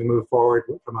as we move forward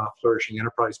from a flourishing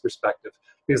enterprise perspective,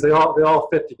 because they all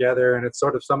fit together, and it's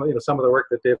sort of some of the work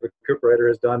that David Cooperrider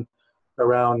has done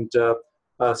around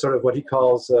sort of what he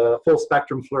calls full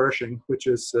spectrum flourishing, which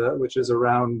is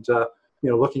around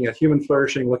looking at human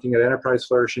flourishing, looking at enterprise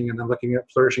flourishing, and then looking at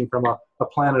flourishing from a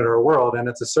planet or a world, and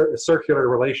it's a circular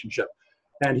relationship.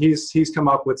 And he's come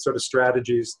up with sort of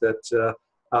strategies that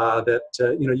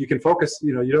you can focus.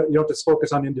 You don't just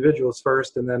focus on individuals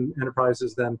first, and then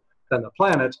enterprises, then the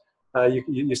planet.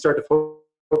 You start to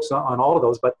focus on all of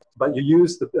those, but you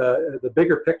use the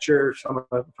bigger picture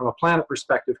from a planet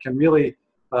perspective can really.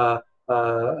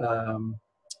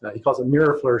 He calls it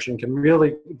mirror flourishing, can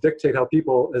really dictate how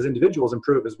people as individuals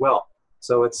improve as well.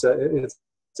 So it's a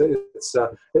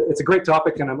great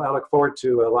topic, and I look forward to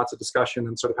lots of discussion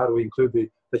and sort of how do we include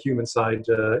the human side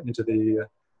into the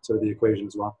sort of the equation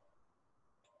as well.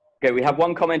 Okay, we have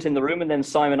one comment in the room, and then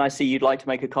Simon, I see you'd like to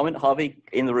make a comment. Harvey,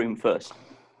 in the room first.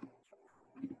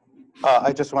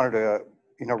 I just wanted to,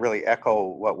 really echo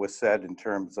what was said in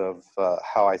terms of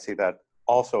how I see that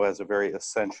also as a very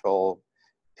essential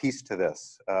piece to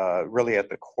this, really at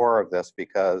the core of this,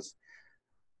 because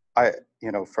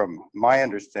from my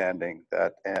understanding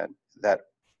that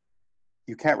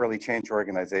you can't really change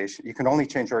organization. You can only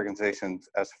change organizations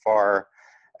as far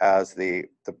as the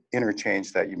inner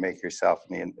change that you make yourself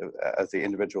and as the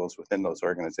individuals within those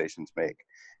organizations make.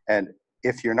 And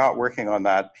if you're not working on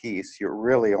that piece, you're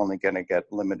really only going to get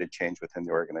limited change within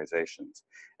the organizations.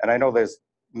 And I know there's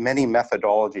many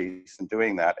methodologies in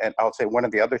doing that. And I'll say one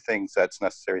of the other things that's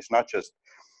necessary is not just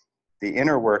the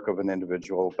inner work of an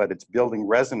individual, but it's building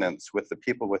resonance with the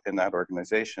people within that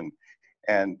organization.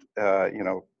 And,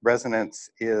 resonance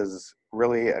is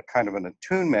really a kind of an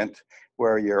attunement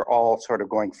where you're all sort of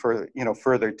going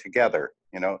further together,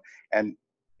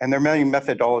 and there are many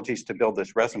methodologies to build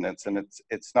this resonance. And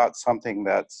it's not something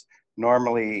that's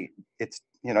normally,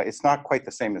 it's not quite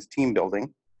the same as team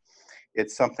building.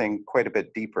 It's something quite a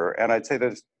bit deeper. And I'd say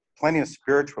there's plenty of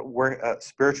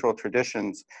spiritual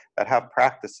traditions that have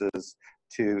practices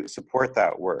to support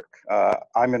that work.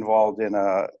 I'm involved in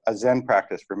a Zen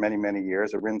practice for many, many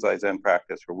years, a Rinzai Zen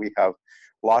practice, where we have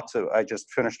I just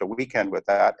finished a weekend with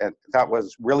that, and that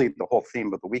was really the whole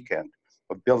theme of the weekend,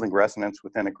 of building resonance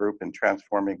within a group and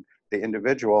transforming the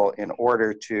individual in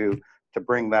order to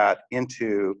bring that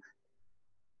into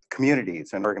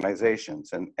communities and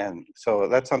organizations. And so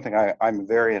that's something I'm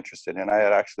very interested in. I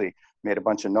had actually made a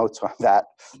bunch of notes on that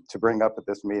to bring up at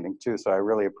this meeting too. So I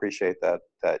really appreciate that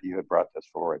you had brought this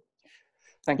forward.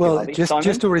 Thank you, Harvey.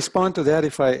 Just to respond to that,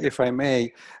 if I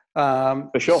may.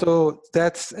 For sure. So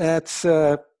that's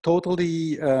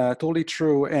totally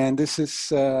true. And this is,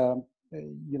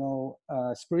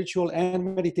 spiritual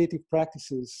and meditative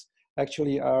practices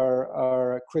actually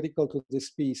are critical to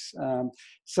this piece.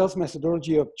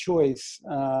 Self-methodology of choice,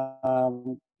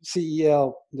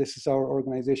 CEL, this is our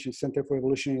organization, Center for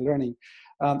Evolutionary Learning,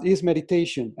 is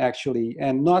meditation actually,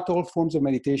 and not all forms of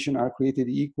meditation are created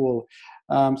equal.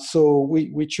 So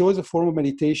we chose a form of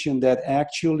meditation that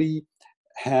actually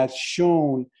has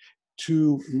shown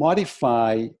to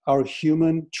modify our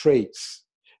human traits.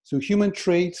 So human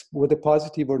traits, whether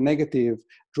positive or negative,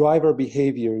 drive our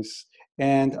behaviors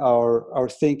and our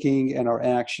thinking and our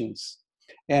actions.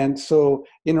 And so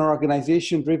in an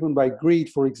organization driven by greed,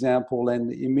 for example,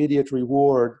 and immediate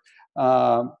reward,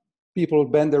 people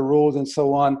bend their rules and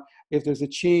so on. If there's a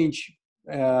change,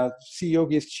 CEO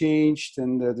gets changed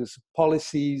and there's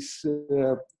policies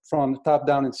from the top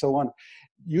down and so on.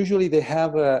 Usually they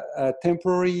have a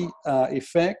temporary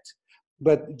effect,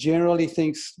 but generally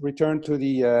things return to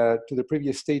the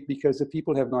previous state because the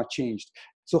people have not changed.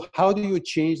 So how do you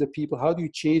change the people? How do you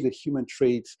change the human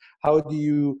traits? How do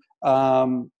you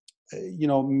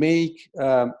make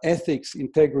ethics,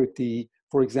 integrity,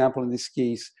 for example, in this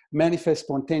case, manifest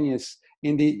spontaneous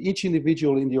in each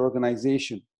individual in the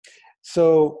organization?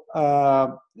 So,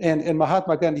 and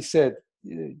Mahatma Gandhi said,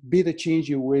 be the change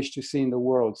you wish to see in the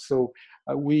world. So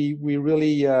we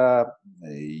really,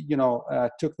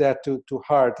 took that to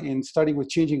heart in starting with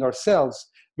changing ourselves,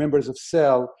 members of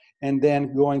CEL, and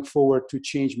then going forward to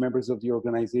change members of the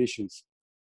organizations.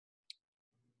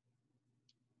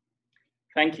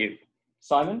 Thank you.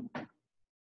 Simon?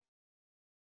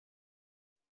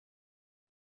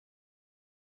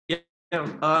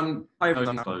 Hi,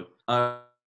 Manuel.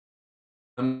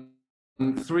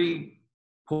 3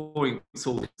 points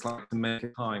I'd like to make at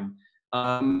a time.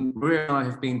 Riemer and I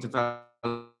have been developing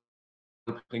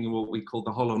what we call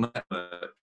the Hollow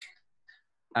Network.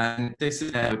 And this is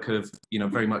a network of,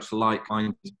 very much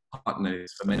like-minded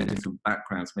partners from many different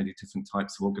backgrounds, many different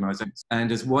types of organizations.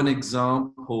 And as one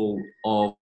example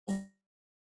of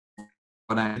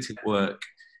what our work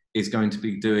is going to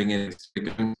be doing is we're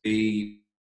going to be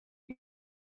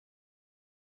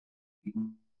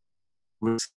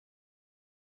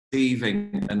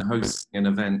receiving and hosting an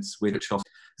events with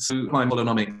so my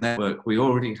holonomic network, we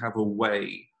already have a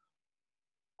way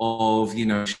of,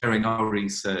 sharing our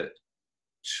research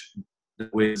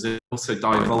with also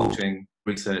divulging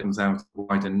research out of a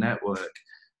wider network,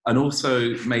 and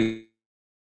also maybe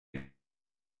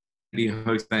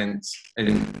host events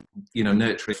and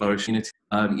nurture flourishing.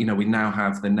 We now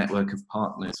have the network of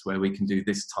partners where we can do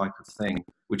this type of thing,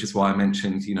 which is why I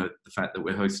mentioned the fact that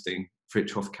we're hosting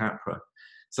Fritjof Capra.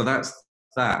 So that's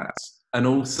that. And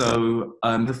also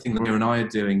the thing that Riemer and I are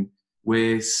doing,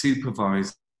 we're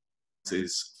supervisors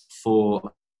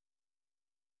for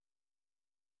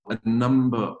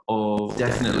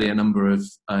definitely a number of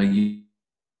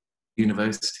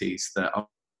universities that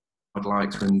I'd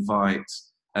like to invite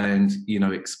and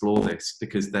explore this,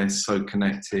 because they're so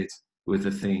connected with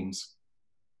the themes.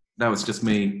 That was just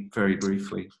me very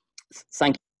briefly.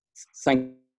 Thank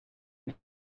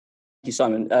you,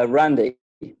 Simon. Randy,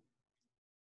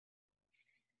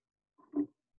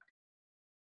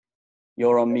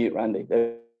 you're on mute, Randy.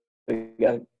 There you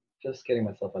go. Just getting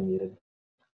myself unmuted.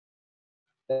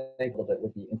 Thank you a little bit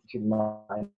with the Institute of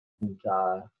Mind. And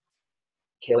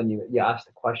Kaylin, you asked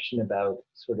a question about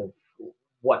sort of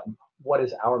what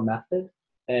is our method,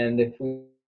 and if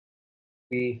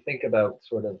we think about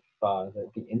sort of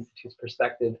the Institute's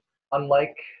perspective,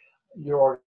 unlike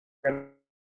your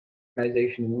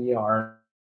organization, we are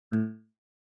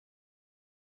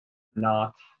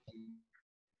not.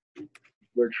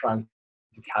 We're trying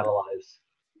to catalyze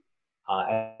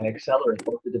and accelerate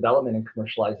both the development and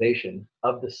commercialization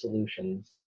of the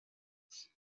solutions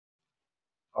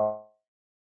are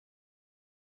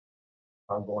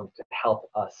going to help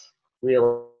us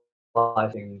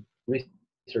realizing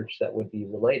research that would be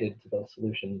related to those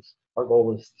solutions. Our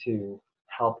goal is to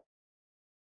help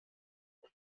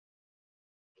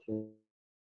through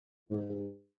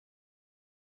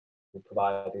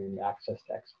providing access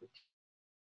to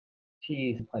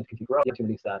expertise and plans to grow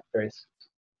opportunities that various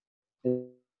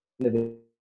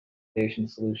innovation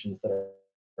solutions that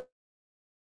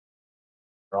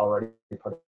are already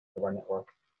part of our network,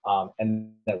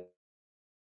 and that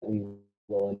we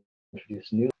will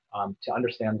introduce new to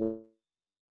understand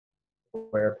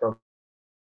where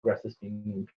progress is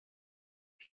being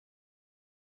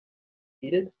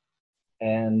impeded,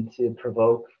 and to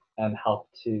provoke and help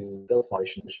to build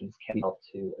solutions can help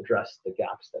to address the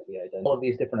gaps that we identify. All of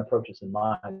these different approaches in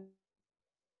mind,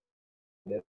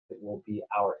 it will be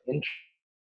our interest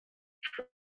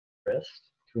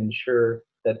to ensure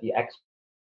that the experts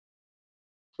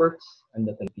and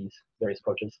that these various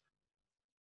approaches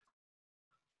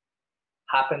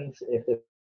happens if there's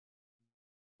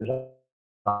an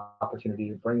opportunity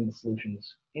to bring the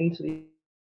solutions into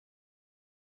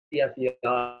the FEI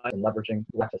and leveraging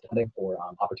access to funding for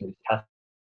opportunities to test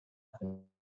and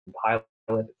pilot,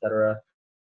 etc.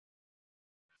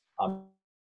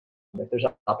 If there's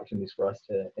opportunities for us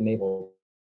to enable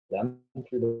them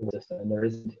through the system, and there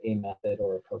isn't a method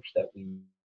or approach that we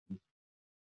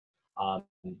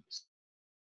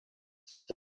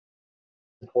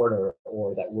support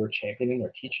or that we're championing or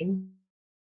teaching,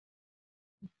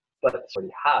 but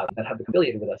already have that have become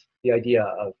affiliated with us, the idea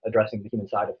of addressing the human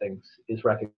side of things is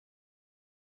recognized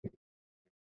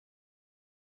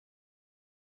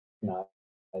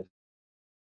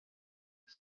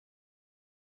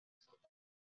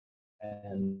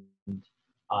and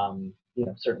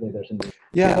certainly there's a need.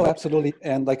 Yeah, no, absolutely.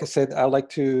 And like I said, I like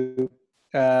to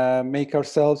make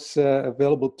ourselves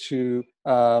available to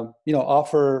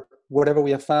offer whatever we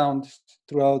have found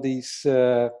throughout these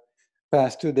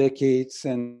past 2 decades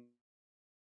and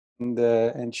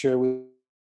share with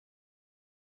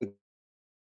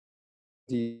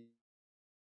you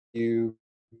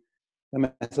the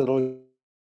methodologies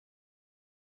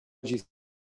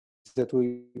that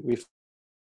we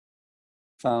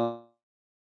found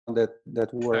that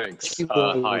work. Thanks.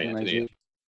 Hi, Antony.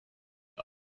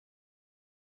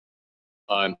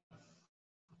 I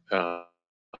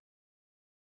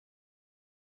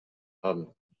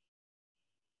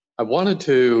wanted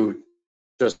to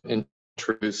just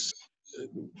introduce,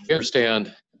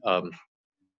 understand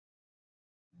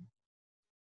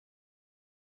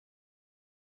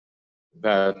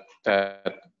that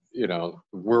you know,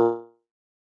 we're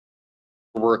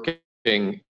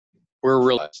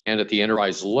really, and at the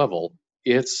enterprise level,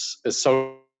 it's a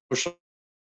social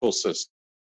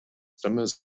system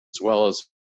as well as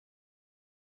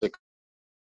the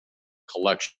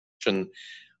collection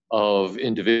of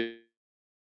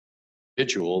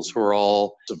individuals who are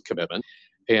all of commitment,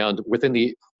 and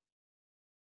within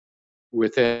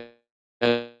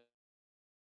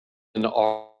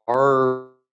our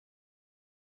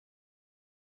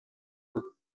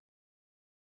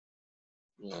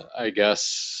I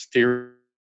guess theory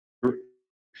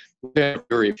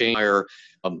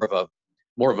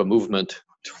more of a movement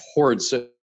towards, you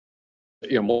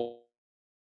know, more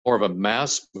of a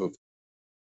mass movement,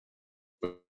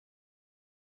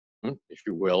 if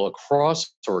you will,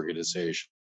 across organizations.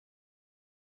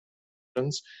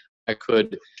 I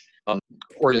could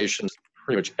organizations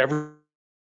pretty much everywhere.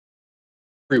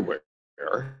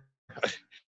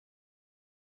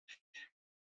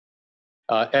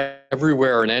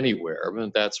 Everywhere and anywhere,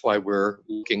 and that's why we're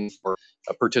looking for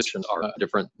participants are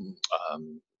different, you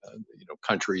know,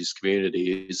 countries,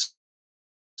 communities,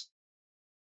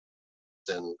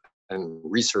 and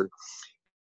research,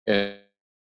 and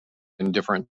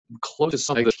different close to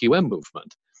something like the QM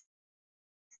movement.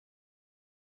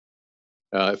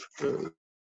 That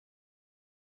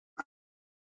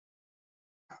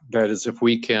is, if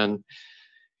we can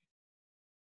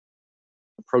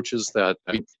approaches that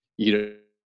you know,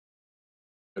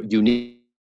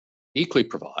 uniquely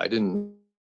provide and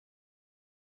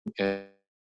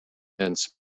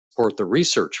support the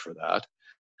research for that.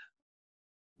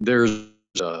 There's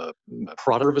a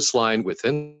product service line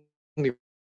within the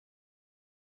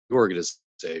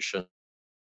organization.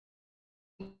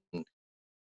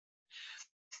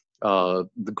 The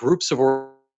groups of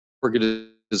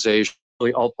organizations,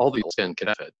 all these can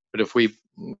connect it. But if we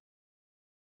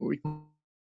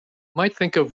might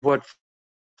think of what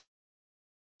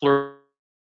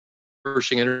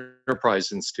Flourishing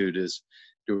Enterprise Institute is,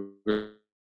 at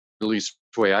least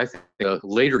the way I think, a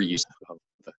later use of,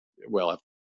 well,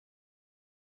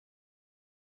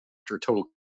 after total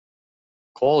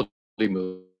quality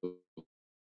movement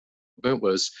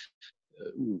was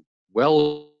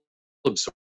well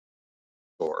absorbed.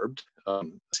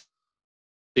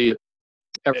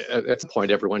 At the point,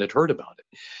 everyone had heard about it,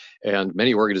 and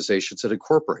many organizations had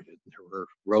incorporated. There were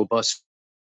robust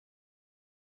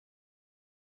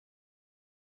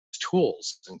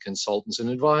tools and consultants and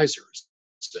advisors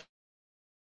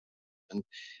and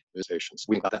organizations.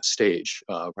 We're at that stage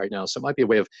right now, so it might be a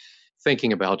way of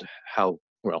thinking about how,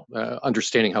 well,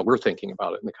 understanding how we're thinking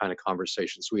about it and the kind of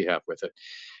conversations we have with it.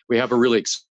 We have a really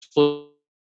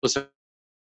explicit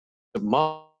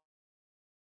model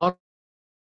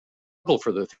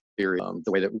for the theory,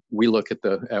 the way that we look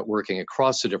at working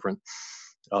across the different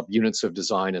units of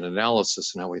design and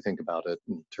analysis, and how we think about it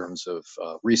in terms of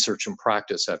research and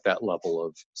practice at that level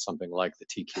of something like the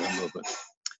TQM movement.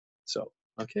 So,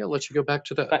 okay, I'll let you go back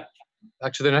to the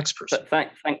next person.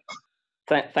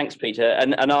 Thanks, Peter.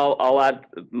 And I'll add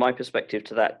my perspective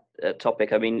to that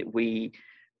topic. I mean,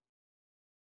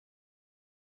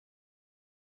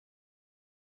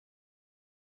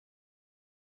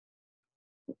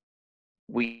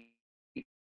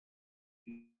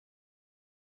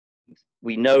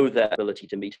 we know that ability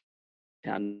to meet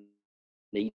our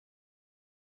needs,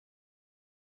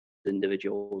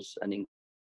 individuals, and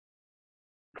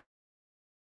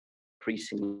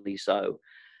increasingly so,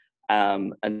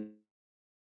 and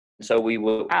so we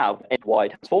will have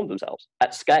wide transform themselves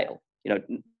at scale. You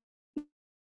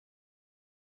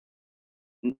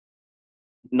know,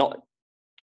 not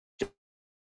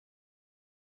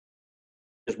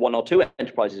just one or two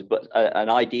enterprises, but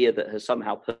an idea that has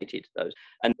somehow permeated those.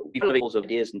 And levels of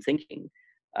ideas and thinking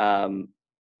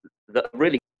that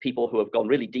really people who have gone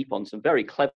really deep on some very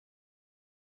clever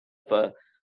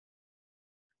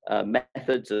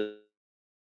methods and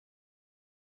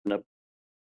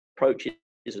approaches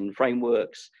and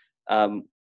frameworks,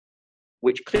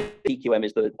 which clearly TQM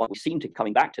is the one we seem to be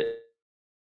coming back to,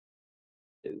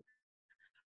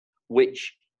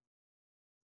 which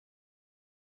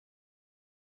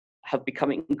have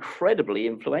become incredibly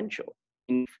influential.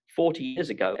 40 years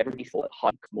ago, everybody thought high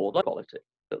was more low quality,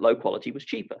 that low quality was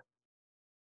cheaper.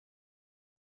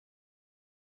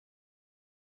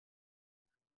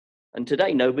 And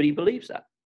today, nobody believes that.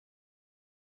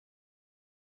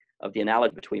 Of the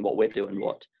analogy between what we're doing and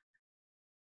what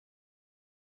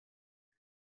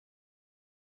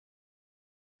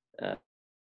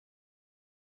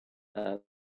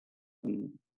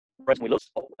we look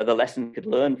at the lesson we could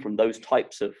learn from those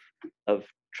types of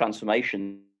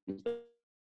transformations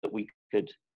that we could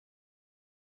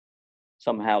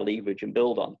somehow leverage and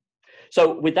build on.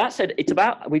 So with that said,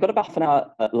 we've got about half an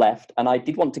hour left, and I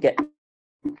did want to get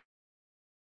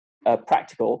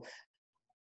practical.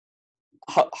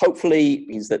 Hopefully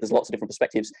means that there's lots of different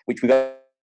perspectives, which we've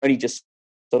only just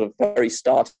sort of very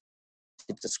started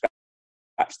to scratch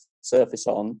the surface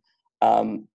on,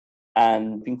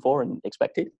 and looking for and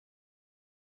expected.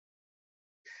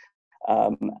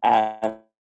 I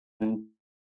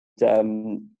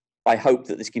hope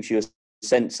that this gives you a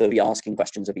sense of asking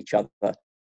questions of each other,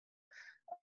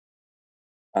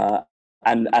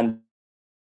 and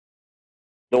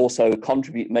also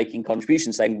making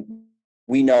contributions, saying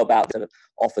we know about the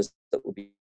offers that would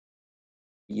be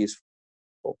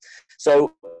useful.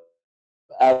 So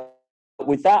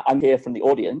with that, I'm here from the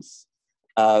audience.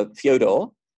 Fyodor,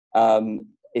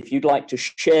 if you'd like to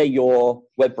share your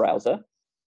web browser.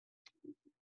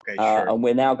 Okay, sure. And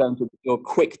we're now going to do a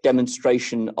quick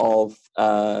demonstration of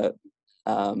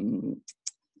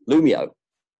Loomio.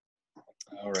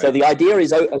 All right. So the idea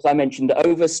is, as I mentioned,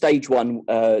 over stage one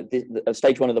of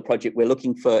the project, we're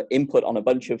looking for input on a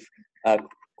bunch of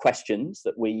questions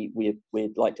that we'd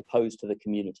like to pose to the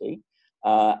community.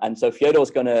 And so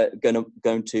Fyodor's going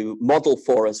to model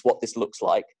for us what this looks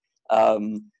like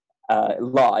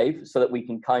live, so that we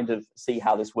can kind of see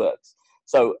how this works.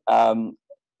 So, so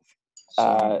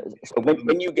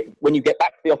when you get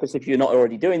back to the office, if you're not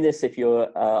already doing this, if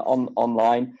you're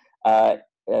online,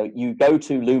 you go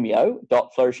to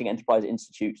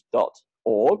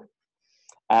Loomio.flourishingenterpriseinstitute.org,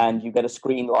 and you get a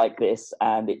screen like this,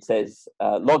 and it says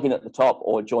login at the top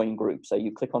or join group. So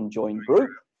you click on join group.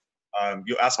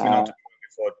 You asked me not to do it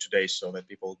before today, so that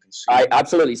people can see.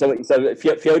 Absolutely. So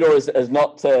Fyodor has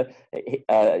not. So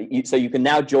you can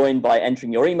now join by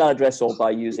entering your email address or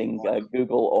by using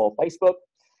Google or Facebook.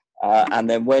 And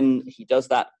then when he does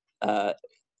that,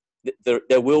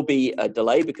 there will be a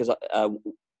delay, because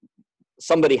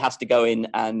somebody has to go in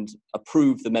and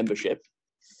approve the membership.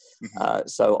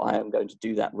 So I am going to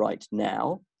do that right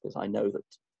now, because I know that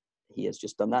he has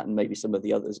just done that, and maybe some of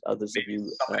the others of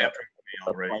you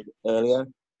already earlier.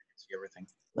 See everything.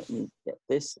 Let me get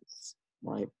this.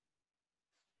 Here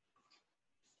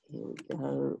we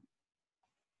go.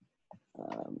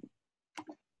 Let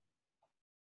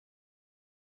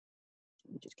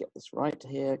me just get this right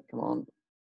here. Come on.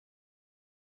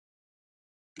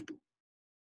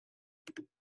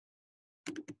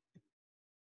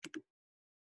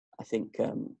 I think,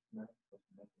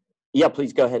 yeah,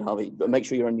 please go ahead, Harvey, but make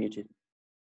sure you're unmuted.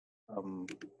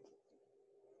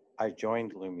 I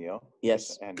joined Loomio.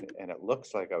 Yes. And it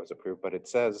looks like I was approved, but it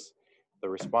says the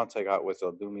response I got was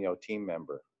a Loomio team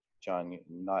member. John,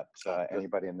 not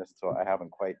anybody in this, so I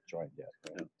haven't quite joined yet.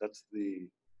 Yeah, that's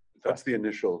the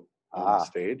initial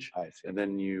stage. I see. And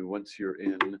then once you're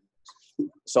in.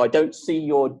 So I don't see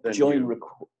your join.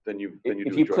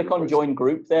 If you click on join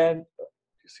group there.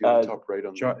 You see on the top right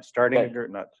on starting a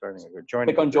group, not starting a group.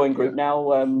 Joining. Click on join group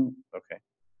now. Okay.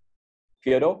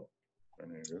 Fyodor.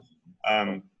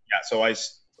 Yeah. So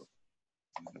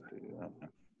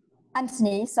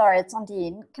Antony, sorry, it's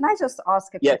Ondine. Can I just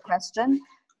ask a quick question?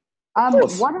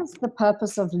 What is the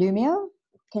purpose of Loomio?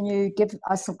 Can you give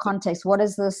us some context? What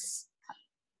is this?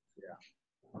 Yeah.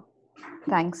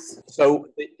 Thanks. So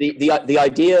the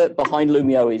idea behind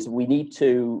Loomio is we need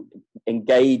to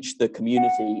engage the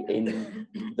community in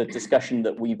the discussion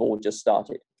that we've all just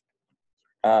started,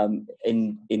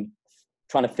 in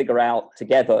trying to figure out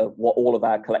together what all of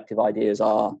our collective ideas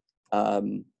are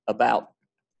about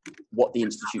what the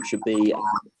Institute should be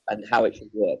and how it should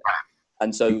work.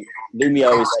 And so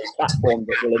Loomio is a platform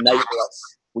that will enable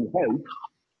us, we hope,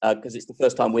 because it's the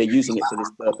first time we're using it for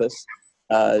this purpose,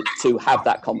 to have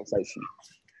that conversation.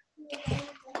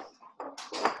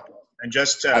 And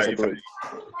just if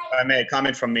I may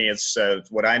comment from me, it's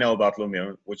what I know about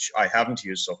Loomio, which I haven't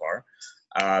used so far.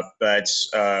 But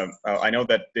I know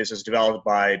that this is developed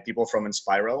by people from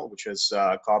Inspiral, which is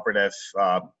a cooperative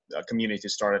community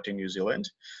started in New Zealand.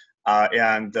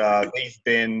 And they've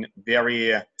been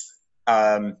very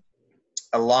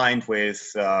aligned with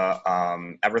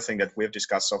everything that we've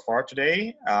discussed so far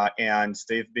today. And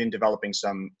they've been developing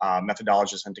some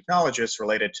methodologies and technologies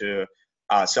related to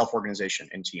self-organization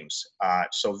in teams.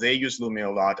 So they use Loomio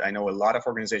a lot. I know a lot of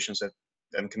organizations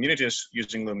and communities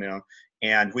using Loomio,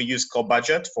 and we use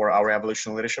CoBudget for our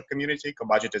evolution leadership community.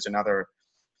 CoBudget is another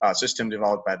system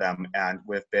developed by them, and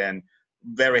we've been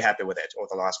very happy with it over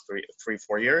the last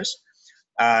 4 years.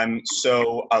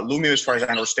 So Loomio, as far as I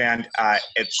understand,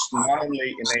 it's not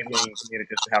only enabling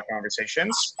communities to have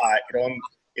conversations,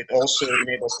 it also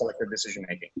enables collective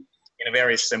decision-making in a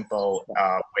very simple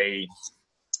way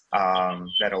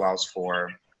that allows for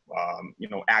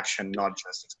action, not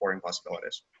just exploring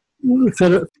possibilities.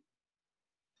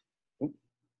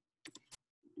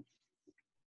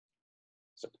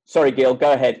 Sorry, Gil,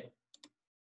 go ahead.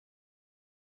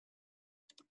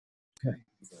 Okay.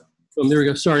 There we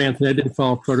go. Sorry, Anthony, I didn't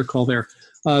follow protocol there.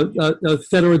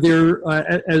 Fedor,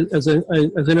 as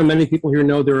I know many people here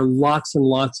know, there are lots and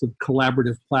lots of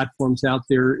collaborative platforms out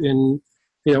there. In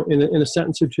a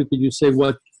sentence or two, could you say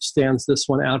what stands this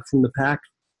one out from the pack?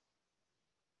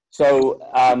 So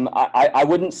I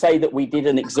wouldn't say that we did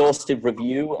an exhaustive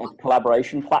review of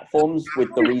collaboration platforms with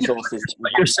the resources.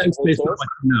 Your sense based on what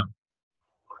you know.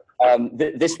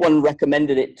 This one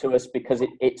recommended it to us because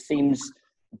it seems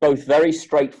both very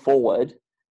straightforward,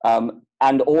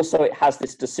 and also it has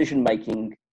this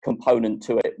decision-making component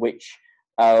to it, which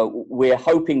we're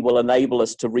hoping will enable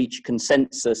us to reach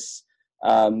consensus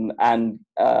and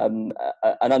an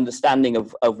understanding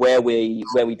of where we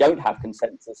don't have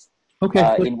consensus.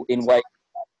 Okay. In ways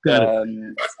that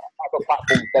other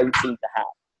platforms don't seem to have.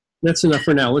 That's enough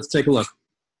for now. Let's take a look.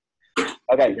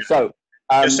 Okay, so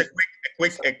just a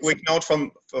quick note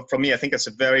from me. I think it's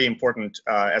a very important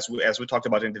as we talked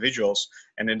about individuals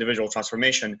and individual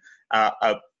transformation.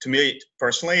 To me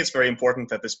personally, it's very important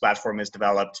that this platform is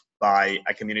developed by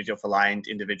a community of aligned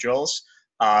individuals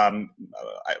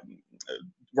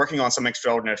working on some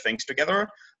extraordinary things together,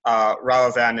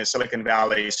 rather than a Silicon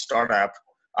Valley startup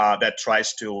that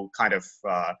tries to kind of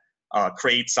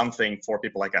create something for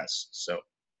people like us. So.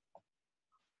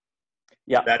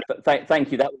 Yeah,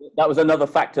 thank you. That was another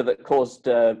factor that caused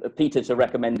Peter to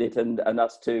recommend it and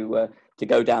us to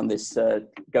go down this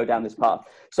path.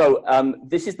 So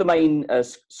this is the main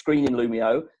screen in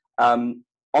Loomio. On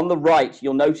the right,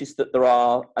 you'll notice that there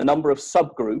are a number of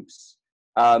subgroups,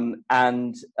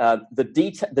 and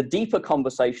the deeper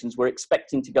conversations we're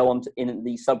expecting to go on in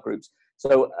these subgroups.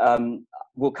 So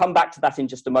we'll come back to that in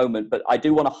just a moment, but I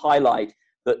do want to highlight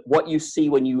that what you see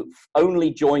when you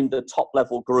only join the top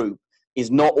level group is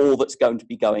not all that's going to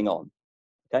be going on.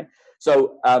 Okay,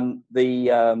 so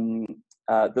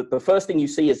the first thing you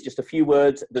see is just a few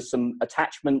words. There's some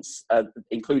attachments,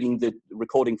 including the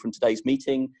recording from today's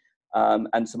meeting,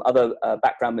 and some other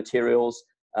background materials,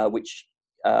 which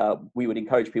we would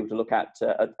encourage people to look at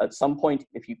some point.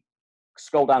 If you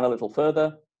scroll down a little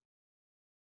further.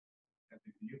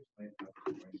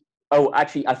 Oh,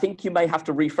 actually, I think you may have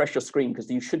to refresh your screen because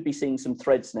you should be seeing some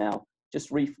threads now. Just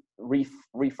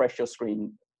refresh your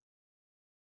screen.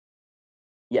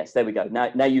 Yes, there we go.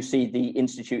 Now you see the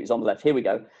institute is on the left. Here we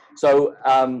go. So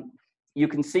you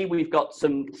can see we've got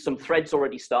some threads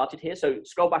already started here. So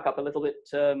scroll back up a little bit,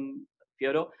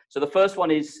 Fyodor. So the first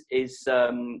one is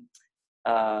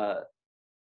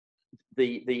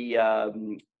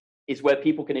where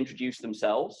people can introduce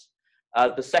themselves.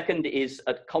 The second is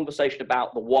a conversation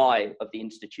about the why of the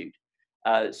institute.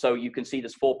 So you can see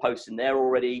there's 4 posts in there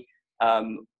already.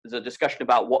 There's a discussion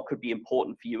about what could be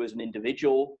important for you as an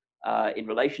individual in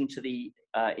relation to the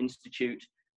institute.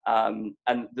 And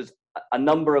there's a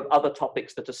number of other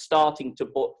topics that are starting to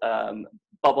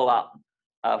bubble up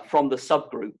from the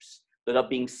subgroups that are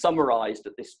being summarized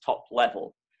at this top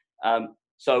level.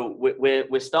 So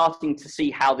we're starting to see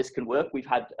how this can work. We've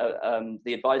had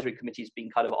the advisory committee's been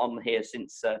kind of on here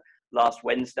since last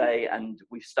Wednesday, and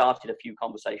we've started a few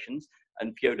conversations,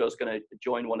 and Fyodor's going to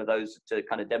join one of those to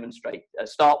kind of demonstrate,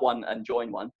 start one and join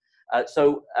one.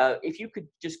 So if you could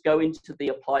just go into the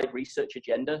applied research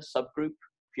agenda subgroup,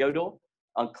 Fyodor,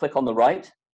 and click on the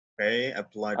right. Okay,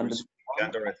 applied research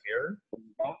agenda right here.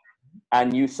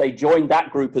 And you say join that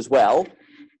group as well.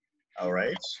 All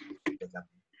right.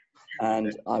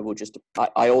 And I will just,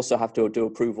 I also have to do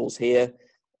approvals here.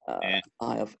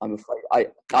 I'm afraid,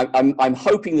 I'm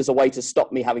hoping there's a way to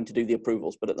stop me having to do the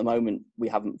approvals, but at the moment we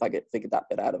haven't figured that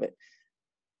bit out of it.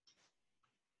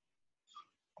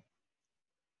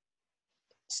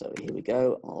 So here we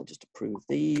go. I'll just approve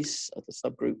these at the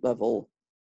subgroup level.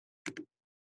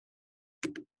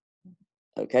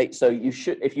 Okay, so you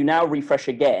should, if you now refresh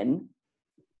again,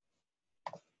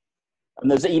 and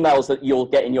there's emails that you'll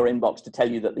get in your inbox to tell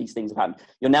you that these things have happened.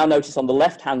 You'll now notice on the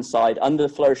left-hand side, under the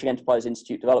Flourishing Enterprise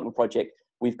Institute Development Project,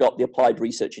 we've got the Applied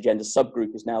Research Agenda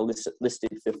subgroup is now listed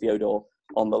for Fyodor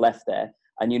on the left there.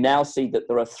 And you now see that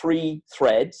there are 3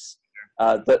 threads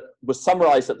that were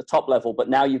summarized at the top level, but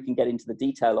now you can get into the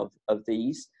detail of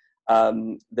these.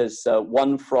 There's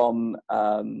one from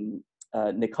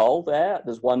Nicole there.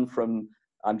 There's one from,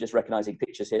 I'm just recognizing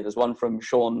pictures here. There's one from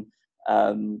Sean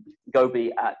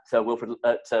Goby at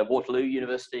Waterloo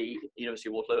University of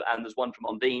Waterloo, and there's one from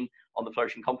Ondine on the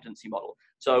Flourishing Competency Model.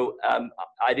 So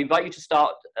I'd invite you to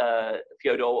start,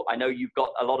 Fyodor. I know you've got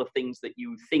a lot of things that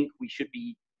you think we should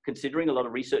be considering, a lot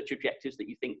of research objectives that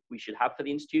you think we should have for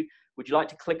the Institute, would you like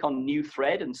to click on new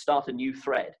thread and start a new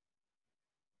thread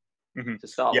to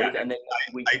start with, and then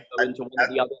we can go into one of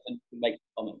the others and make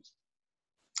comments?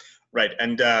 Right,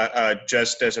 and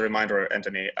just as a reminder,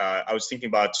 Antony, I was thinking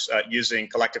about using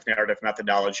collective narrative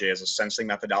methodology as a sensing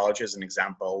methodology as an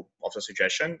example of a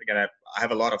suggestion. Again, I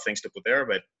have a lot of things to put there,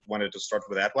 but wanted to start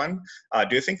with that one.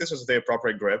 Do you think this is the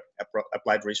appropriate grip,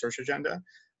 applied research agenda?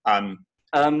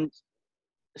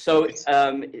 So it's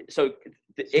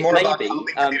it more may about be. how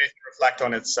the community reflect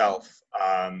on itself,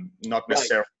 not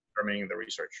necessarily determining the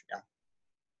research. Yeah.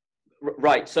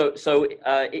 Right.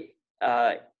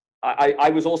 I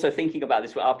was also thinking about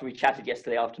this after we chatted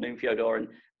yesterday afternoon, Fyodor,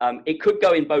 and it could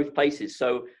go in both places.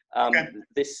 So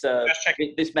this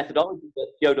methodology that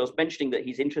Fyodor's mentioning that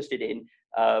he's interested in,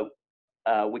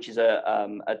 which is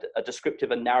a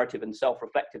descriptive and narrative and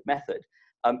self-reflective method,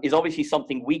 is obviously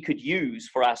something we could use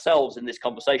for ourselves in this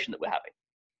conversation that we're having.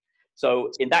 So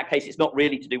in that case, it's not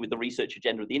really to do with the research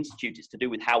agenda of the Institute, it's to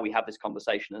do with how we have this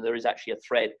conversation. And there is actually a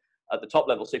thread at the top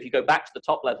level. So if you go back to the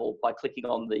top level by clicking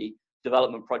on the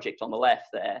development project on the left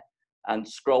there and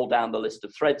scroll down the list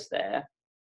of threads there,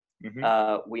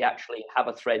 we actually have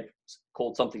a thread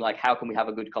called something like how can we have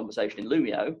a good conversation in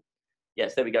Loomio.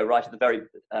 Yes, there we go, right at the very,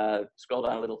 scroll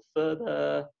down a little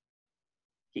further,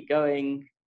 keep going,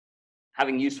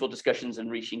 having useful discussions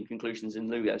and reaching conclusions in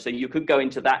Loomio. So you could go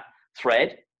into that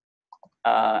thread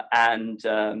and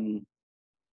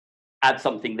add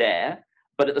something there,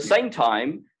 but at the same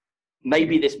time,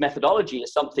 maybe this methodology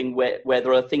is something where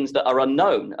there are things that are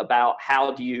unknown about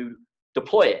how do you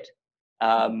deploy it,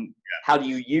 how do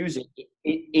you use it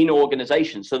in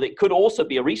organizations. So that could also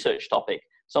be a research topic,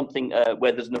 something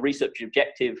where there's a research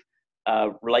objective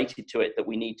related to it that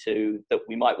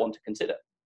we might want to consider.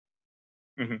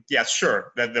 Yeah,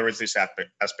 sure, that there is this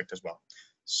aspect as well.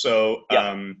 So,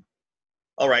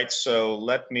 all right, so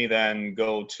let me then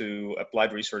go to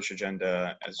applied research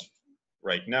agenda as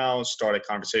right now, start a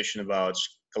conversation about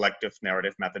collective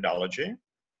narrative methodology.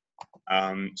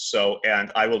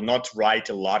 And I will not write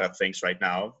a lot of things right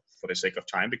now for the sake of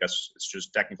time because it's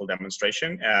just technical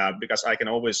demonstration, because I can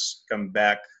always come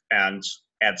back and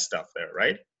add stuff there,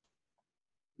 right?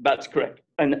 That's correct.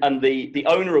 And the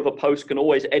owner of a post can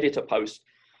always edit a post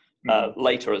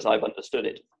later, as I've understood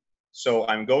it. So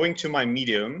I'm going to my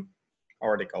Medium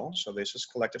article. So this is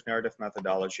collective narrative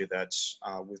methodology that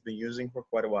we've been using for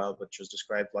quite a while, but just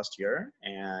described last year.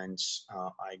 And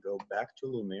I go back to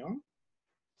Loomio.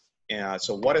 And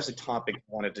so what is the topic I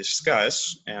want to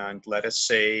discuss? And let us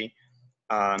say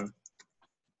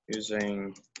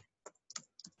using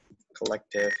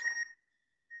collective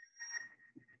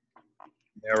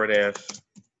narrative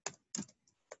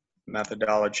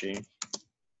methodology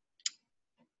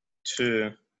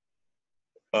to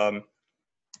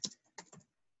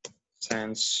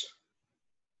sense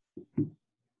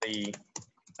the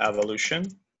evolution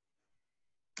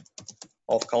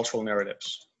of cultural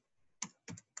narratives.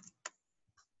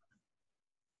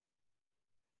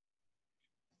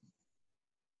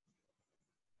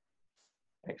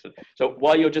 Excellent. So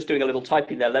while you're just doing a little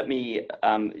typing there, let me,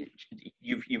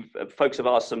 folks have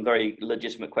asked some very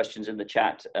legitimate questions in the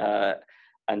chat,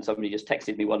 and somebody just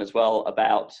texted me one as well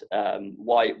about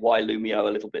why Loomio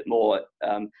a little bit more.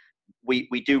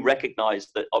 We do recognize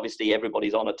that obviously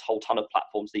everybody's on a whole ton of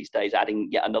platforms these days. Adding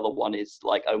yet another one is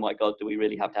like, oh my God, do we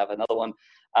really have to have another one?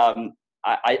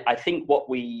 I think what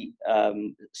we,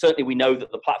 certainly we know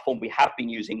that the platform we have been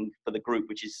using for the group,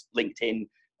 which is LinkedIn,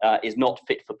 is not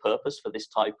fit for purpose for this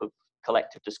type of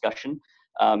collective discussion.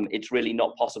 It's really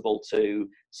not possible to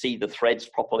see the threads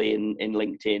properly in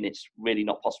LinkedIn. It's really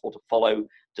not possible to follow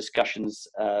discussions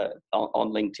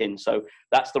on LinkedIn. So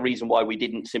that's the reason why we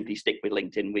didn't simply stick with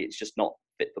LinkedIn. It's just not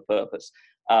fit for purpose.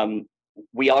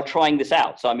 We are trying this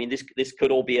out. So, I mean, this could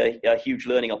all be a huge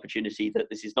learning opportunity, that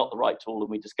this is not the right tool,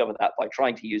 and we discovered that by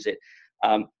trying to use it.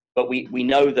 But we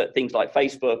know that things like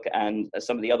Facebook and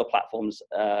some of the other platforms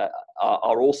are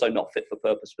also not fit for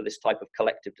purpose for this type of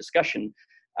collective discussion.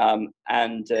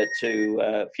 And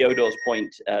to Fyodor's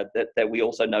point, that we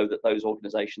also know that those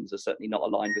organizations are certainly not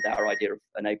aligned with our idea of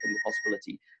enabling the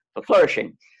possibility for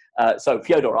flourishing. So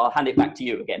Fyodor, I'll hand it back to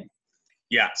you again.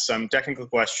 Yeah, some technical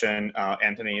question,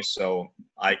 Antony. So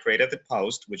I created the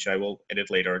post, which I will edit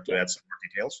later to add some more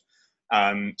details.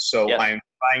 So I'm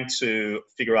trying to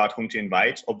figure out whom to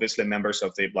invite, obviously members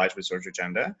of the Applied Research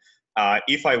Agenda.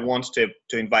 If I want to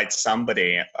invite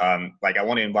somebody, like I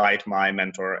want to invite my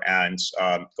mentor and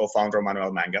co-founder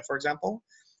Manuel, for example,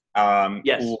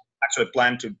 who actually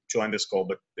planned to join this call,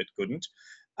 but it couldn't.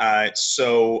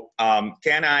 So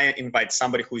can I invite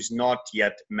somebody who is not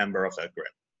yet a member of that group?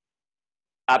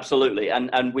 Absolutely,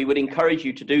 and we would encourage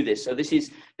you to do this. So this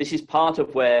is part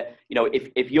of where, you know,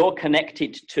 if you're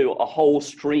connected to a whole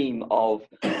stream of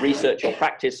research or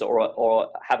practice or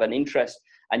have an interest,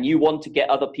 and you want to get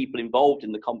other people involved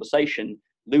in the conversation,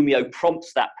 Loomio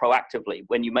prompts that proactively.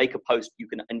 When you make a post, you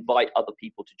can invite other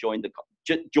people to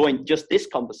join just this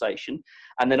conversation,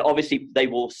 and then obviously they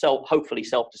will hopefully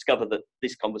self-discover that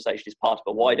this conversation is part of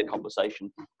a wider conversation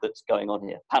that's going on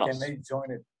here. Panos. Can they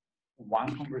join it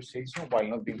one conversation while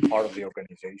not being part of the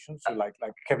organization? So like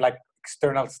have like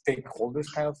external stakeholders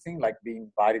kind of thing, like being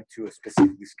invited to a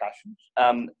specific discussions?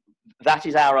 That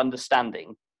is our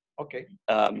understanding. Okay.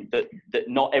 That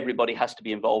not everybody has to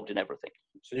be involved in everything.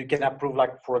 So you can approve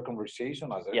like for a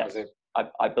conversation as a, yes. as a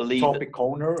I believe topic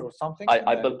owner or something?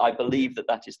 I believe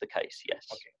that is the case, yes.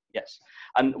 Okay. Yes.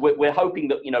 And we're hoping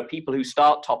that, you know, people who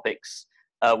start topics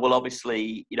will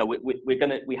obviously, you know,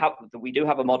 we do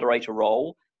have a moderator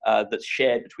role that's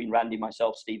shared between Randy,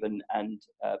 myself, Stephen, and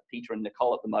Peter and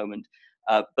Nicole at the moment.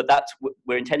 But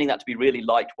we're intending that to be really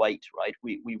lightweight, right?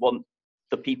 We want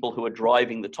the people who are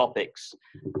driving the topics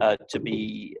to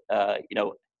be, you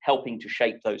know, helping to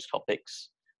shape those topics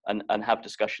and have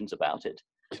discussions about it.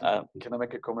 Can I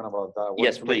make a comment about that?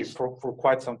 Yes, please. For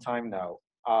quite some time now.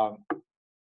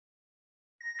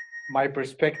 My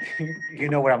perspective, you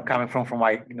know where I'm coming from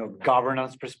my, you know,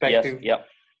 governance perspective. Yes,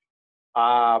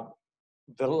 yeah.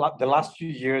 The last few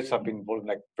years I've been involved in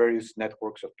like various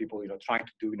networks of people, you know, trying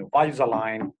to do, you know, values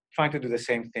aligned, trying to do the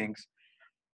same things.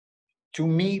 To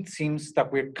me, it seems that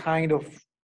we're kind of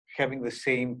having the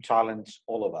same challenge,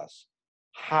 all of us.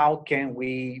 How can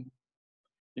we,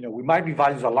 you know, we might be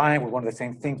values aligned, we want the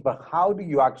same things, but how do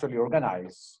you actually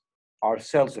organize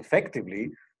ourselves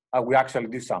effectively? We actually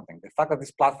do something. The fact that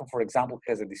this platform, for example,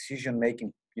 has a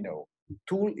decision-making, you know,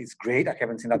 tool is great. I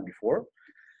haven't seen that before,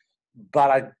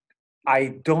 but I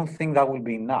don't think that will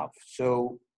be enough.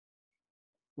 So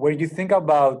when you think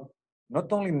about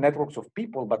not only networks of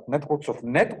people, but networks of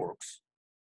networks,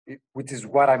 which is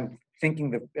what I'm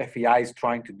thinking the FEI is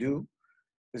trying to do,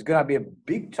 there's going to be a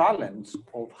big challenge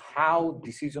of how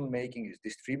decision-making is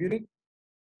distributed.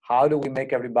 How do we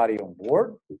make everybody on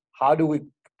board? How do we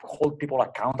hold people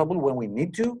accountable when we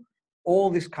need to? All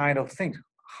these kind of things.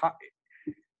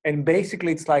 And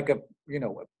basically, it's like a, you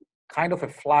know, kind of a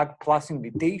flag plus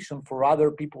invitation for other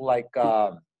people like,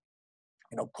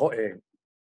 you know,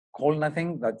 Colin, I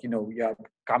think, that, you know, yeah,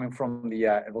 coming from the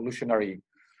evolutionary,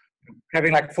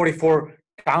 having like 44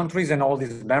 countries and all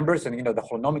these members and, you know, the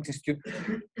Holonomics Institute.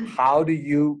 How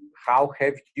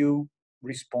have you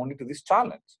responded to this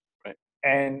challenge? Right.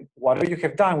 And whatever you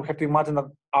have done, we have to imagine that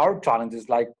our challenge is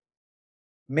like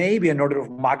maybe an order of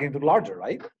magnitude larger,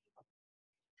 right?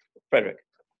 Frederick.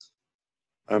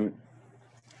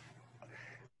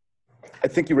 I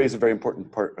think you raise a very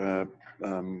important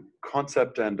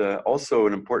concept and also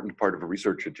an important part of a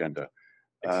research agenda.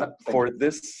 For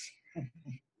this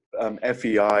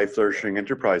FEI, Flourishing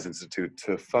Enterprise Institute,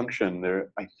 to function,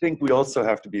 I think we also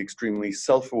have to be extremely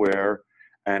self-aware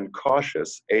and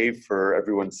cautious, for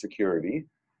everyone's security,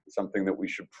 something that we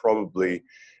should probably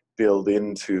build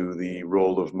into the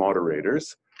role of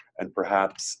moderators, and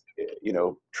perhaps, you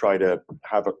know, try to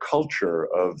have a culture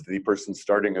of the person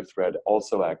starting a thread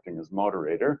also acting as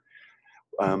moderator.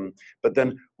 But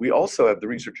then we also have the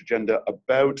research agenda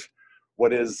about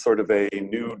what is sort of a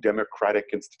new democratic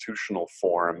institutional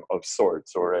form of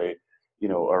sorts, or a, you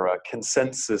know, or a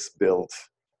consensus-built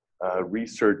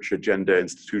research agenda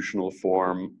institutional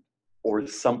form, or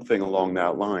something along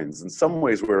that lines. In some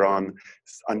ways, we're on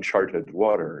uncharted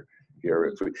water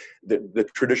here. The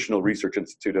traditional research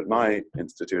institute at my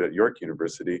institute at York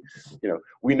University, you know,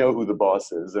 we know who the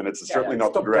boss is, and it's certainly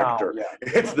not the director.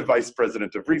 It's the vice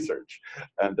president of research.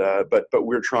 And but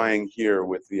we're trying here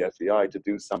with the FEI to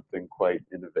do something quite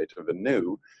innovative and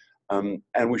new.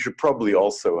 And we should probably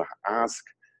also ask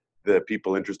the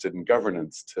people interested in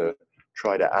governance to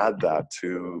try to add that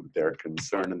to their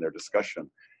concern and their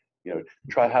discussion. You know,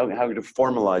 try how to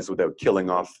formalize without killing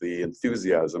off the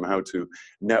enthusiasm, how to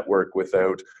network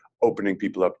without opening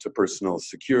people up to personal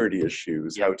security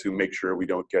issues, how to make sure we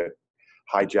don't get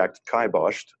hijacked,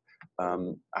 kiboshed,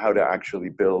 how to actually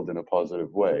build in a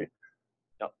positive way.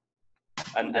 Yep.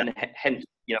 And hence,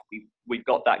 you know, we've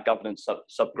got that governance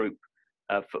subgroup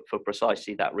for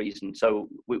precisely that reason. So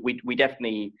we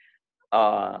definitely,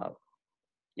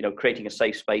 you know, creating a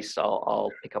safe space.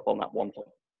 I'll pick up on that one point,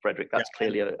 Frederick. That's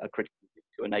clearly a critical thing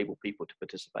to enable people to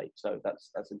participate. So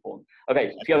that's important.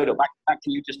 Okay, Fyodor, back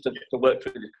to you just to work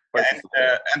through this process.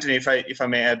 Antony, if I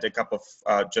may add a couple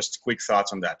of just quick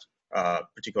thoughts on that.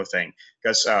 particular thing,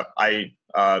 because I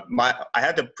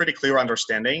had a pretty clear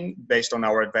understanding based on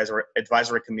our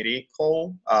advisory committee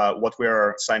call what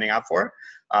we're signing up for.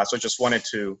 So just wanted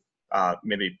to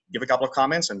maybe give a couple of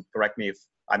comments and correct me if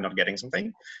I'm not getting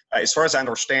something. As far as I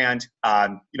understand,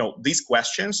 these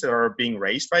questions that are being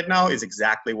raised right now is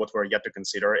exactly what we're yet to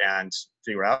consider and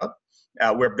figure out.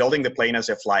 We're building the plane as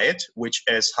they fly it, which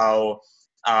is how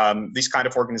these kind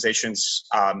of organizations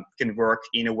can work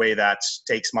in a way that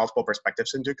takes multiple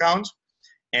perspectives into account.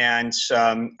 And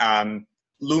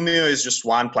Loomio is just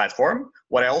one platform.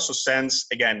 What I also sense,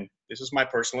 again, this is my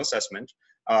personal assessment,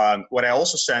 what I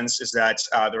also sense is that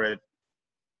there are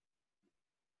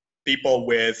people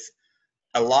with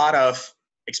a lot of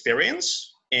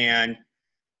experience and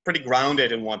pretty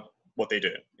grounded in what they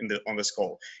do on this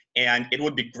call. And it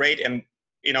would be great, and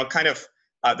kind of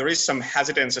there is some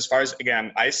hesitance as far as,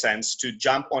 again, I sense, to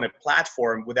jump on a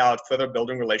platform without further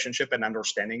building relationship and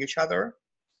understanding each other,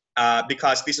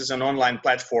 because this is an online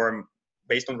platform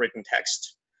based on written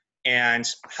text. And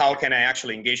how can I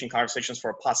actually engage in conversations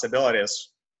for possibilities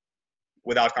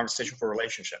without conversation for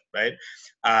relationship, right?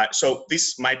 So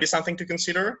this might be something to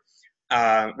consider,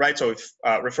 right? So if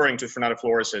referring to Fernando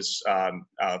Flores'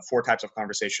 4 types of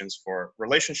conversations: for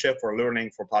relationship, for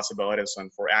learning, for possibilities,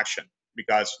 and for action.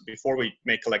 Because before we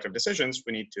make collective decisions,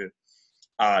 we need to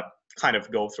kind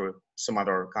of go through some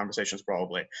other conversations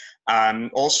probably.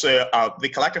 Also, the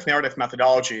collective narrative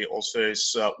methodology also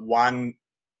is one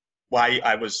why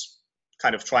I was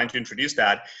kind of trying to introduce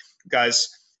that, because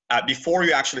before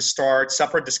you actually start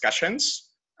separate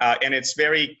discussions, and it's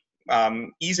very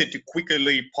easy to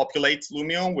quickly populate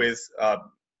Loomio with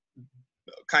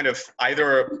kind of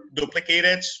either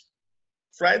duplicated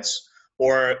threads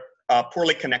or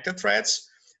poorly connected threads.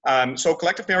 So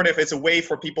collective narrative is a way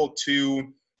for people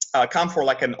to come for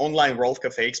like an online World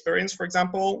Cafe experience, for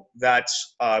example, that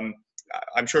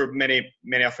I'm sure many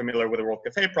are familiar with the World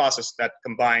Cafe process that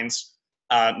combines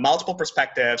multiple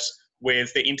perspectives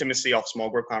with the intimacy of small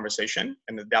group conversation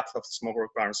and the depth of small group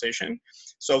conversation.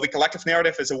 So the collective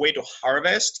narrative is a way to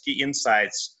harvest key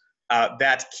insights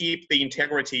that keep the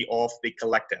integrity of the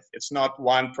collective. It's not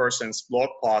one person's blog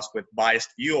post with biased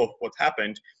view of what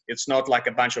happened. It's not like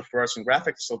a bunch of words and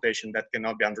graphic facilitation that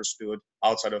cannot be understood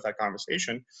outside of that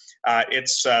conversation.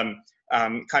 It's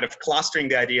kind of clustering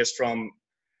the ideas from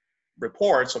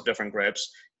reports of different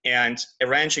groups and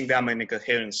arranging them in a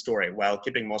coherent story while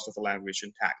keeping most of the language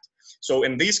intact. So,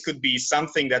 and this could be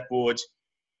something that would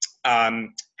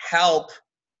help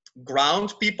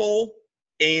ground people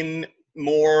in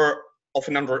more of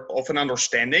an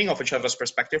understanding of each other's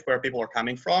perspective, where people are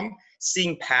coming from,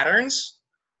 seeing patterns,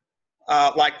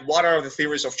 like what are the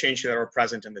theories of change that are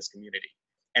present in this community,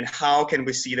 and how can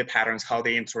we see the patterns, how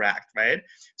they interact, right?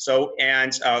 So,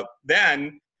 and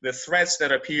then the threads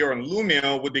that appear on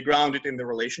Loomio would be grounded in the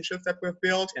relationship that we've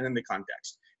built and in the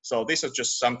context. So this is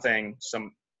just something,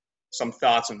 some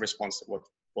thoughts in response to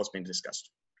what's been discussed.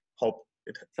 Hope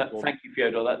it. Thank you,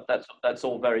 Fyodor. That's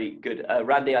all very good.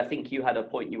 Randy, I think you had a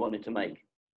point you wanted to make.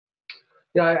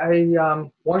 Yeah, I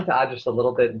wanted to add just a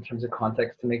little bit in terms of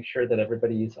context to make sure that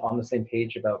everybody's on the same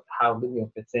page about how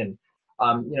Loomio fits in.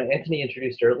 Antony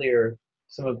introduced earlier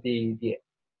some of the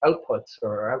outputs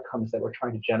or outcomes that we're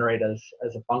trying to generate as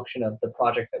a function of the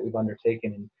project that we've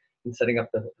undertaken in setting up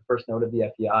the first node of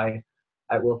the FEI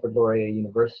at Wilfrid Laurier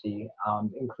University,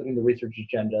 including the research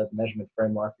agenda, the measurement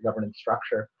framework, the governance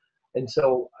structure. And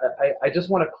so I just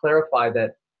want to clarify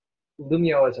that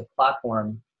Loomio as a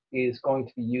platform is going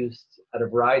to be used at a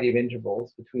variety of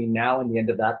intervals between now and the end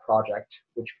of that project,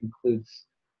 which concludes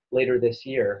later this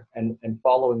year, and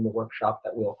following the workshop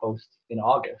that we'll host in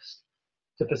August,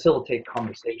 to facilitate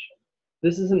conversation.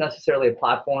 This isn't necessarily a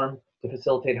platform to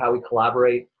facilitate how we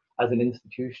collaborate as an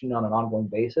institution on an ongoing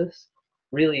basis.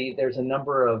 Really, there's a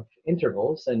number of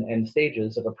intervals and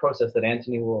stages of a process that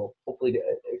Antony will hopefully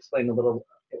explain in a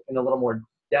little more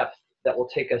depth that will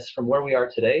take us from where we are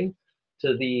today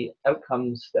to the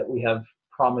outcomes that we have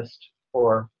promised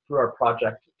for through our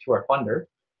project to our funder.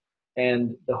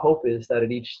 And the hope is that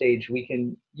at each stage we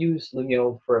can use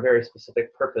Loomio for a very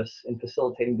specific purpose in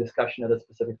facilitating discussion at a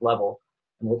specific level.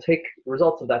 And we'll take the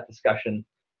results of that discussion,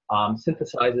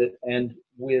 synthesize it, and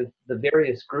with the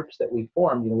various groups that we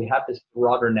formed, we have this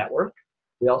broader network.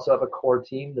 We also have a core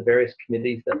team, the various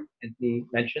committees that Antony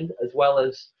mentioned, as well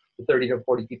as the 30 to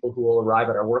 40 people who will arrive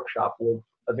at our workshop with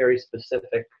a very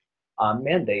specific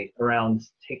mandate around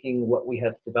taking what we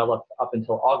have developed up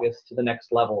until August to the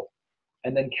next level,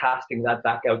 and then casting that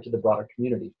back out to the broader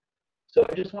community. So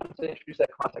I just wanted to introduce that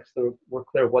context so we're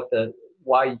clear what the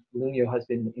why Loomio has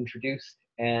been introduced,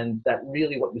 and that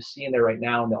really what you see in there right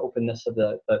now and the openness of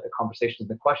the conversations and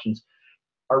the questions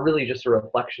are really just a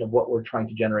reflection of what we're trying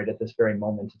to generate at this very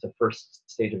moment. It's a first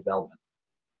stage of development.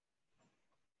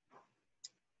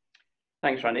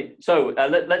 Thanks, Randy. So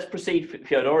let's proceed,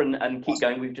 Fyodor, and keep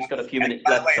going. We've just got a few minutes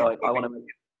left, so I want to make...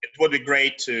 It would be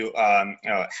great to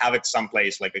have it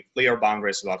someplace like a clear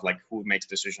boundaries about like who makes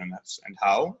decisions and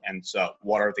how, and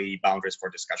what are the boundaries for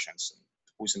discussions, and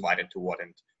who's invited to what,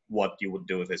 and what you would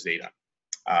do with this data.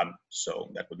 So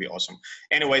that would be awesome.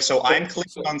 Anyway, so I'm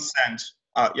clicking on send.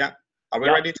 Yeah, are we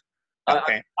ready?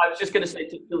 Okay. I was just going to say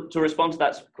to respond to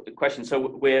that question.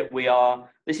 So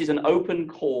this is an open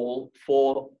call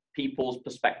for people's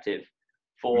perspective,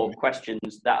 for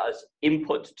questions that is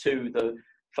input to the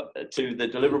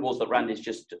deliverables that Randy's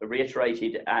just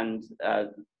reiterated, and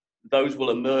those will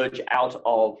emerge out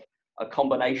of a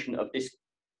combination of this,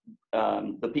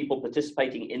 the people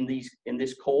participating in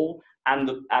this call and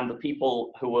the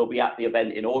people who will be at the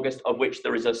event in August, of which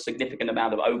there is a significant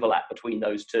amount of overlap between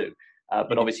those two.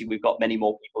 But obviously we've got many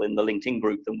more people in the LinkedIn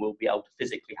group than we'll be able to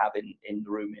physically have in the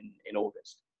room in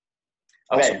August.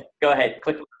 Okay, awesome. Go ahead,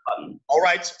 click on the button. All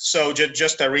right, so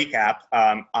just a recap.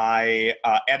 I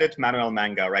added Manuel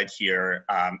Manga right here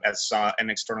as an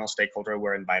external stakeholder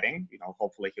we're inviting.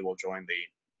 Hopefully he will join the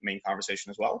main conversation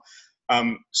as well.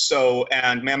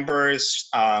 And members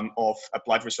of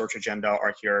Applied Research Agenda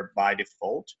are here by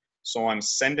default. So I'm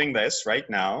sending this right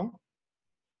now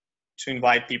to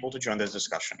invite people to join this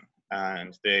discussion.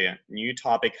 And the new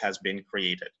topic has been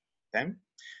created, okay?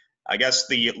 I guess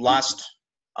the last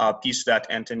piece that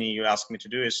Antony, you asked me to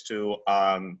do is to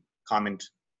comment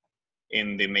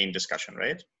in the main discussion,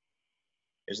 right?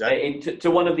 Is that to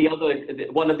one of the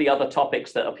other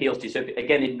topics that appeals to you? So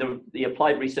again, in the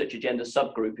Applied Research Agenda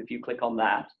subgroup, if you click on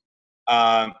that.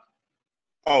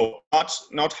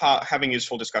 Not having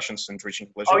useful discussions and reaching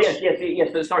conclusions. Oh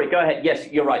yes. Sorry, go ahead. Yes,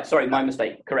 you're right. Sorry, my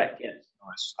mistake. Correct. Yes.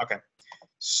 Nice. Okay.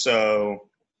 So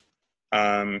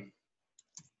I'd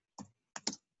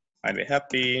be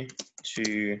happy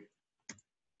to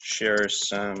share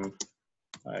some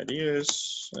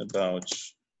ideas about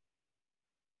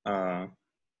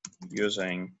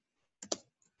using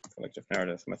collective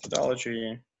narrative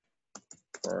methodology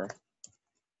for...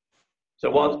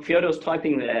 So while Fyodor's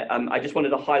typing there, I just wanted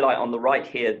to highlight on the right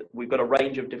here that we've got a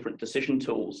range of different decision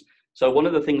tools. So one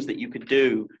of the things that you could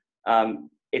do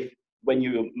when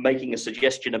you're making a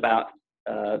suggestion about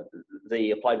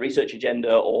the Applied Research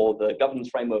Agenda or the governance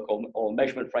framework or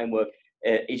measurement framework,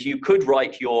 is you could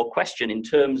write your question in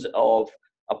terms of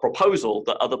a proposal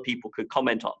that other people could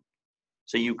comment on.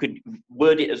 So you could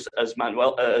word it as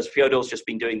Manuel, as Fyodor's just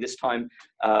been doing this time,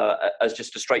 as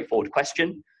just a straightforward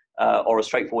question or a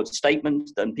straightforward statement.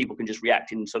 Then people can just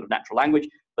react in sort of natural language.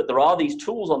 But there are these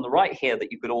tools on the right here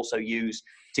that you could also use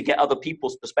to get other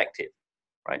people's perspective,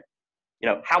 right?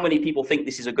 How many people think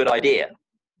this is a good idea?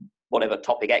 Whatever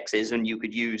topic X is, and you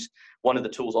could use one of the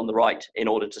tools on the right in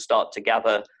order to start to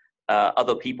gather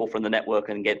other people from the network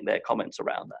and get their comments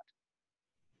around that.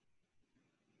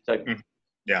 So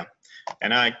yeah,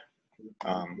 and I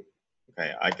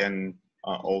can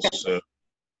also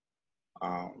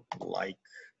like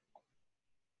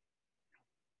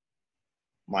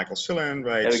Michael Sillen,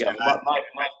 right? There we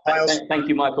go. Thank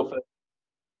you, Michael, for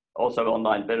also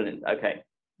online. Brilliant. Okay.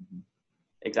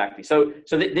 Exactly. So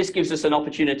this gives us an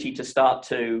opportunity to start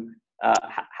to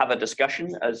have a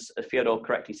discussion. As Fyodor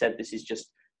correctly said, this is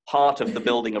just part of the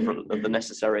building of the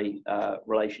necessary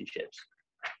relationships.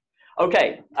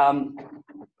 Okay.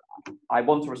 I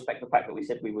want to respect the fact that we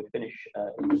said we would finish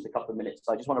in just a couple of minutes.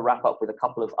 So I just want to wrap up with a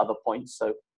couple of other points.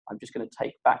 So I'm just going to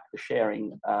take back the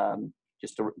sharing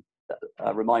just to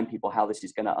remind people how this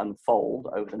is going to unfold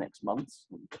over the next months.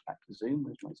 Let me get back to Zoom.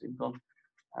 Where's my Zoom gone?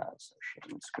 So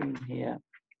sharing the screen here.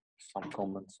 Some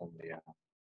comments on the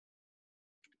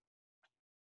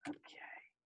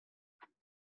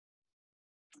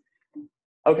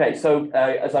Okay, so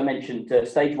as I mentioned,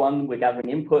 stage one, we're gathering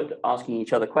input, asking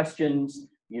each other questions,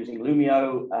 using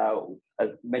Loomio. I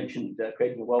mentioned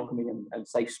creating a welcoming and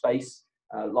safe space,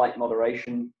 light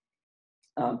moderation.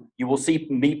 You will see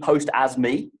me post as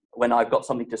me when I've got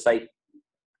something to say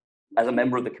as a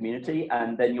member of the community,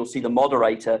 and then you'll see the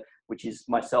moderator, which is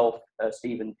myself,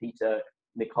 Stephen, Peter,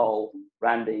 Nicole,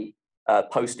 Randy,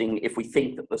 posting if we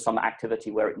think that there's some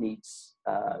activity where it needs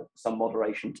some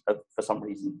moderation for some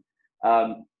reason.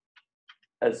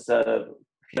 As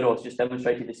Fyodor has just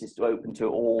demonstrated, this is open to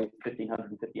all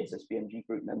 1,550 SSBMG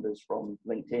group members from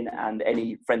LinkedIn and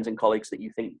any friends and colleagues that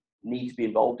you think need to be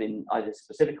involved in either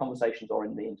specific conversations or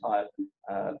in the entire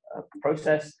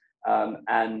process.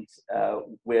 And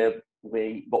we're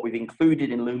what we've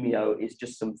included in Loomio is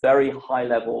just some very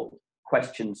high-level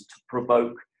questions to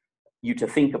provoke you to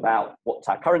think about what's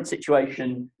our current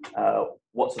situation,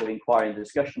 what sort of inquiry and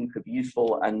discussion could be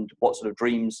useful, and what sort of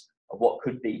dreams of what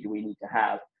could be do we need to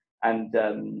have. And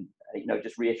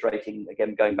just reiterating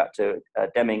again, going back to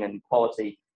Deming and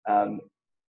quality,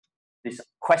 this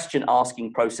question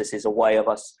asking process is a way of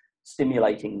us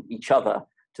stimulating each other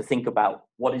to think about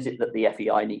what is it that the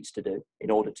FEI needs to do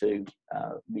in order to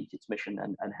meet its mission,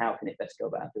 and how can it best go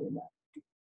about doing that.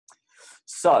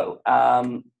 So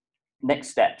next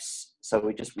steps. So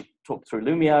we talked through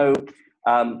Loomio.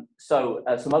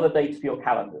 Some other dates for your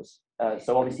calendars.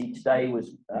 So obviously today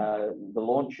was the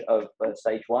launch of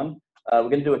stage 1. We're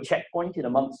going to do a checkpoint in a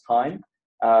month's time.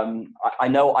 I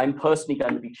know I'm personally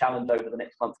going to be challenged over the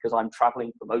next month because I'm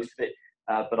traveling for most of it,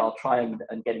 but I'll try and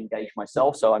get engaged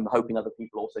myself. So I'm hoping other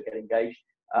people also get engaged.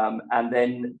 And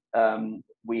then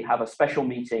we have a special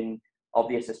meeting of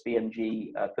the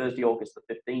SSBMG Thursday, August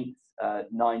the 15th,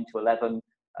 9 to 11,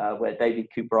 where David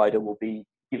Cooper-Ryder will be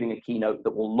giving a keynote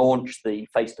that will launch the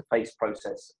face-to-face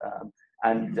process.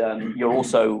 You're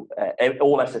also,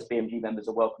 all SSBMG members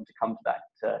are welcome to come to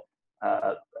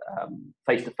that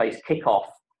face-to-face kickoff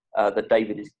that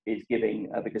David is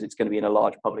giving, because it's going to be in a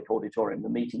large public auditorium. The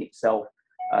meeting itself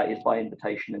is by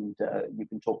invitation, and you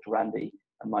can talk to Randy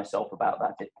and myself about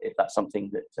that if that's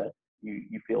something that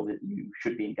you feel that you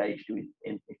should be engaged in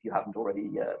if you haven't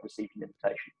already received an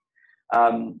invitation.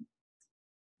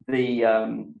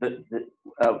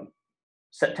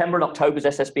 September and October's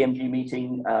SSBMG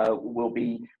meeting will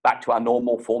be back to our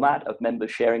normal format of members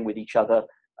sharing with each other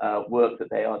work that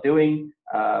they are doing.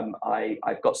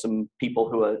 I've got some people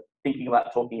who are thinking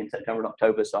about talking in September and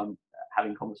October, so I'm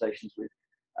having conversations with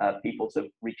people to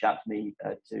reach out to me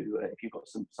if you've got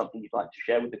something you'd like to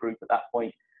share with the group at that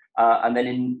point. And then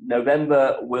in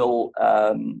November, we'll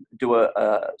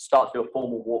start to do a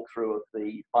formal walkthrough of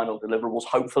the final deliverables,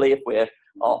 hopefully, if we're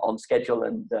on schedule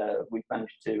and we've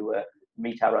managed to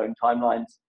meet our own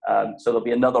timelines. So there'll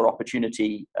be another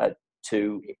opportunity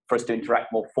for us to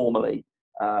interact more formally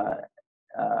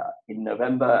in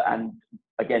November. And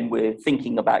again, we're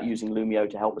thinking about using Loomio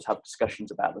to help us have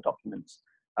discussions about the documents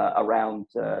around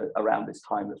this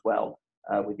time as well,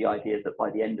 with the idea that by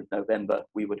the end of November,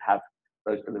 we would have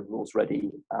those deliverables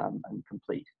ready and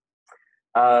complete.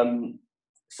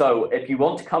 So if you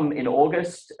want to come in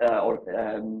August,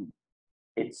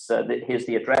 here's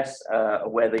the address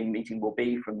where the meeting will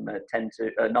be from 9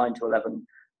 to 11,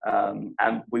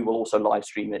 and we will also live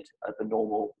stream it at the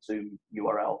normal Zoom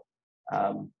URL.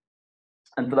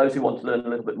 And for those who want to learn a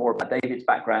little bit more about David's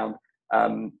background,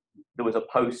 there was a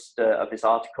post of this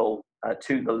article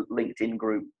to the LinkedIn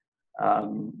group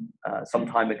some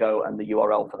time ago, and the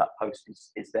URL for that post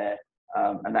is there,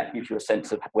 and that gives you a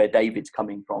sense of where David's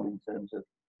coming from in terms of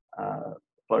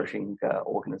flourishing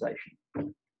organization.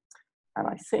 And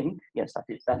I think, yes,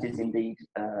 that is indeed,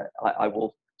 I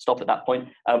will stop at that point.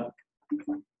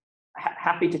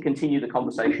 Happy to continue the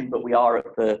conversation, but we are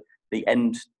at the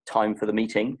end time for the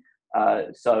meeting.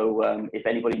 So if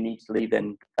anybody needs to leave,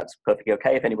 then that's perfectly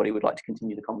okay. If anybody would like to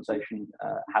continue the conversation,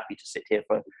 happy to sit here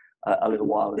for a little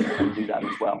while and do that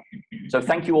as well. So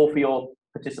thank you all for your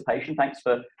participation. Thanks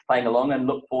for playing along, and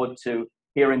look forward to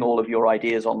hearing all of your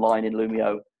ideas online in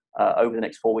Loomio over the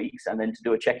next 4 weeks, and then to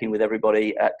do a check-in with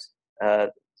everybody at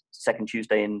second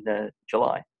Tuesday in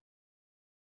July.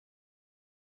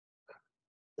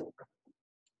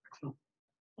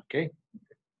 Okay.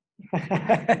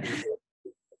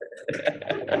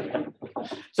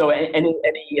 So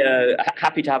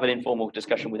happy to have an informal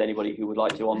discussion with anybody who would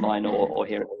like to online or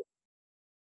here.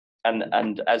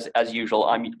 And as usual,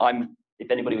 I'm if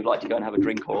anybody would like to go and have a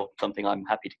drink or something, I'm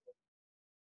happy to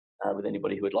with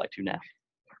anybody who would like to now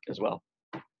as well.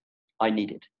 I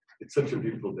need it. It's such a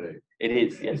beautiful day. It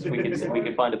is. Yes, we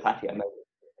could find a patio maybe.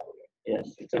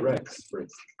 Yes, exactly. Rex, for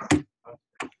instance.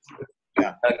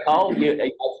 Yeah. Carl,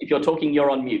 if you're talking,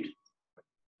 you're on mute.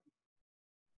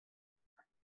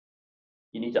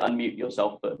 You need to unmute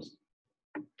yourself first.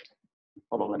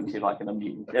 Hold on, let me see if I can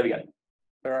unmute you. There we go.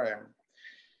 There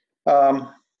I am.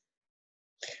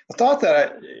 A thought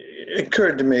that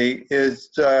occurred to me is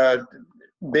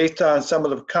based on some of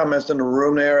the comments in the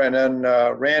room there, and then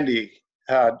Randy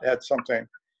had something.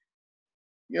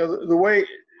 You know, the way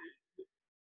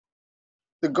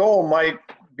the goal might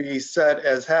be set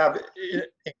as have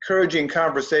encouraging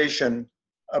conversation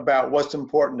about what's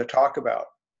important to talk about.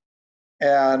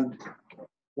 And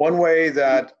one way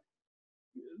that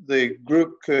the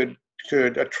group could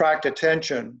attract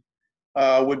attention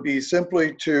would be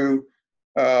simply to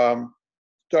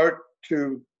start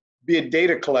to be a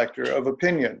data collector of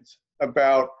opinions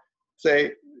about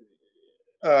say,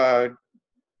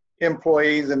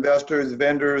 employees, investors,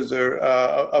 vendors, or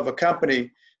of a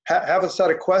company have a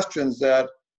set of questions that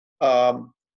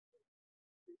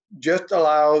just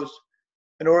allows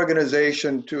an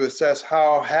organization to assess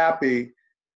how happy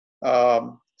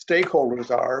stakeholders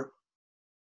are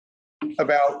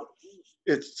about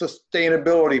its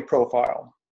sustainability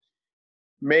profile.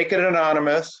 Make it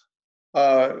anonymous,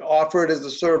 offer it as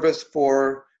a service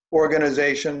for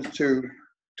organizations to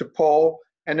pull,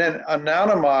 and then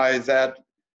anonymize that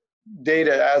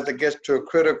data as it gets to a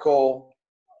critical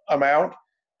amount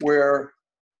where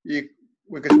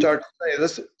we could start to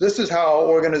say this is how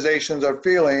organizations are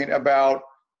feeling about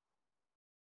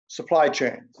supply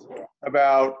chains,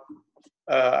 about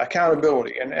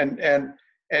accountability, and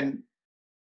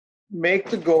make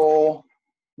the goal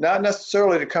not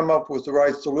necessarily to come up with the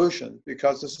right solution,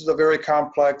 because this is a very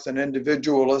complex and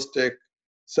individualistic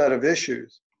set of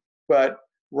issues, but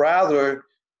rather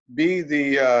be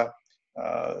the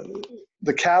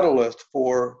catalyst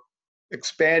for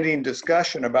expanding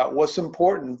discussion about what's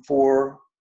important for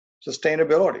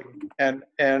sustainability and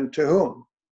to whom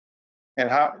and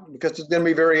how, because there's going to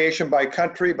be variation by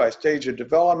country, by stage of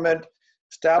development,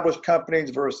 established companies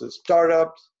versus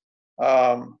startups.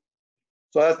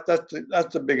 So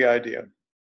that's the big idea.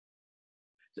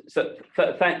 So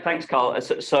thanks, Carl.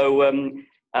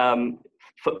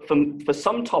 For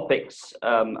some topics,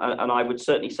 and I would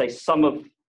certainly say some of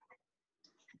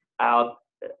our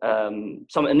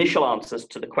some initial answers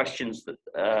to the questions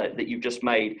that you've just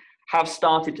made have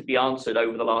started to be answered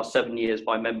over the last 7 years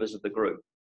by members of the group.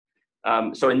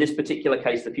 So in this particular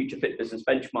case, the Future Fit Business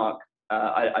Benchmark,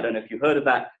 I don't know if you've heard of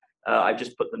that. I've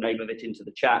just put the name of it into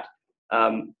the chat.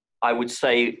 I would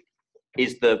say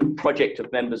is the project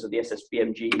of members of the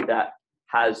SSBMG that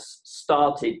has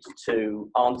started to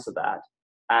answer that.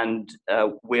 And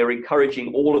we're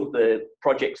encouraging all of the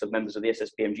projects of members of the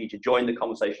SSBMG to join the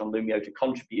conversation on Loomio, to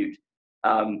contribute,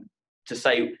 to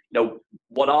say,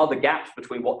 what are the gaps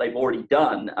between what they've already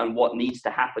done and what needs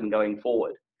to happen going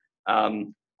forward.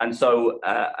 And I'm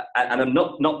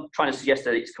not trying to suggest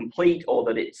that it's complete or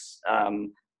that it's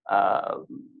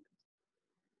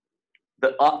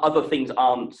that other things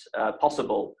aren't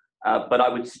possible. But I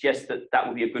would suggest that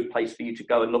would be a good place for you to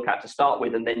go and look at to start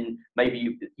with, and then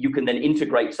maybe you can then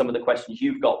integrate some of the questions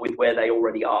you've got with where they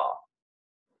already are.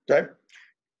 Okay.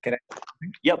 Can I?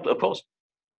 Yep, of course.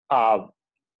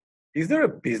 Is there a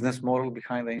business model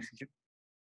behind the institute?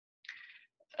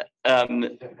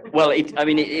 Well, it's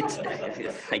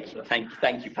thank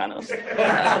you, panelists.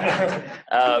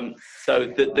 So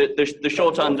the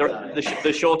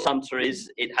short answer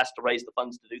is it has to raise the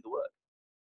funds to do the work.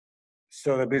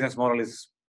 So the business model is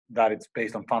that it's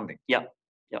based on funding. Yeah.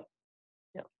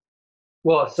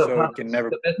 Well, so it can never,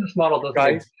 the business model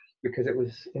doesn't exist because it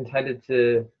was intended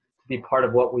to be part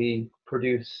of what we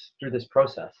produce through this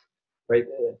process, right?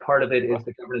 Part of it is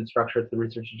the governance structure, it's the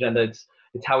research agenda, it's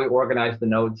how we organize the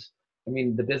nodes. I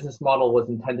mean, the business model was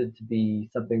intended to be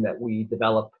something that we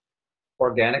develop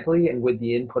organically and with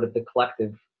the input of the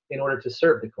collective in order to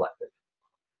serve the collective.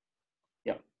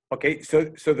 Yeah. Okay.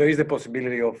 So there is the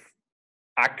possibility of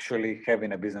actually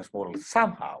having a business model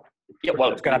somehow. Yeah,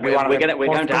 well, it's going to be we're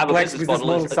going to have a business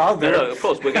model. Out there. No, of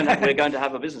course, we're going to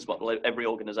have a business model. Every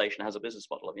organization has a business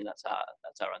model. I mean, that's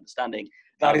our understanding.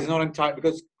 That is not entirely,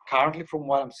 because currently, from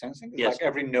what I'm sensing, it's like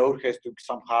every node has to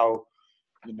somehow,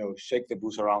 shake the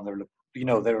boots around their,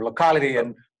 their locality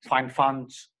and find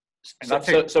funds.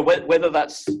 And so whether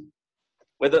that's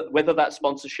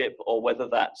sponsorship or whether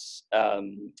that's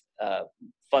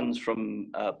funds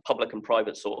from public and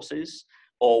private sources,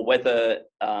 or whether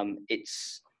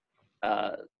it's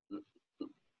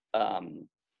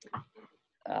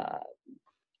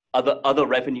other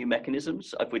revenue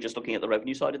mechanisms, if we're just looking at the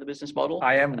revenue side of the business model.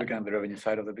 I am looking at the revenue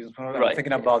side of the business model. Right. I'm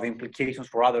thinking about the implications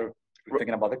for other,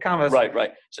 thinking about the canvas, right.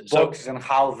 boxes, and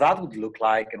how that would look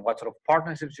like, and what sort of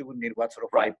partnerships you would need, what sort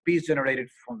of IP is generated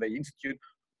from the institute,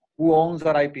 who owns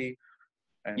that IP,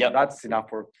 and that's enough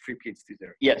for 3 PhDs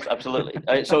there. Yes, absolutely.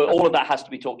 So all of that has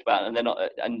to be talked about, and they're not,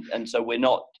 and so we're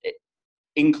not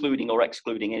including or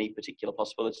excluding any particular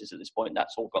possibilities at this point.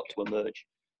 That's all got to emerge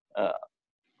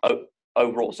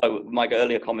overall. So my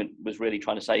earlier comment was really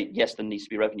trying to say, yes, there needs to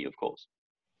be revenue, of course.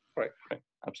 Right.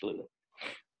 Absolutely.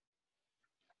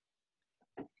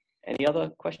 Any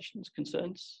other questions,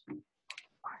 concerns,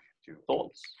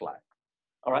 thoughts?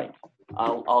 All right.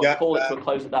 I'll call it to a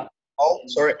close at that. Oh,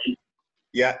 sorry.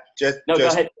 Yeah, go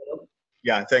ahead.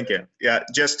 Yeah, thank you. Yeah,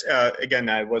 just again,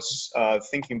 I was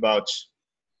thinking about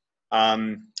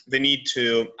the need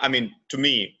to, to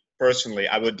me personally,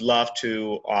 I would love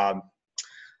to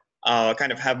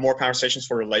kind of have more conversations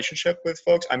for relationship with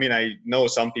folks. I mean, I know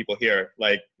some people here,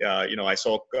 like, you know, I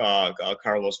saw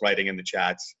Carlos writing in the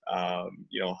chat,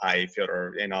 you know, hi,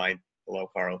 Fyodor, you know, hello,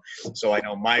 Carl. So I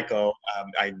know Michael,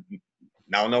 I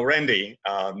now know Randy,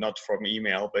 not from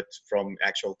email, but from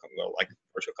actual, well, like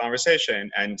virtual conversation,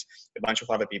 and a bunch of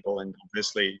other people, and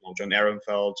obviously, you know, John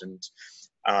Ehrenfeld, and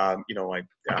you know, like,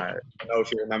 I don't know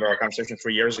if you remember our conversation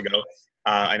 3 years ago.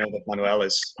 I know that Manuel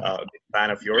is a big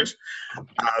fan of yours.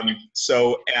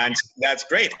 So, and that's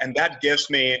great. And that gives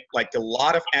me like a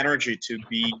lot of energy to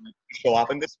show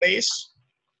up in the space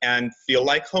and feel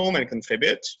like home and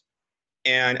contribute.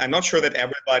 And I'm not sure that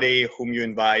everybody whom you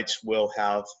invite will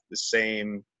have the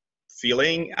same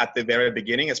feeling at the very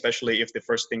beginning, especially if the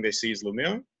first thing they see is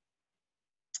Loomio.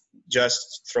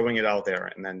 Just throwing it out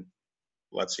there, and then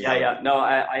let's see. Yeah. No,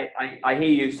 I hear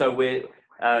you. So we're,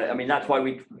 I mean, that's why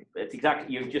it's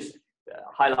exactly, you've just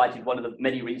highlighted one of the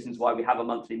many reasons why we have a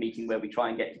monthly meeting where we try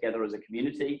and get together as a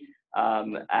community.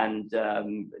 That's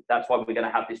why we're going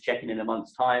to have this check-in in a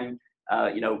month's time.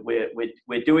 You know,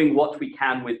 we're doing what we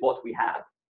can with what we have.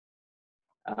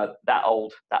 That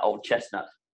old chestnut.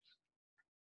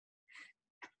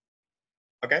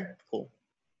 Okay, cool.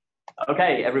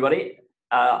 Okay, everybody.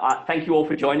 Thank you all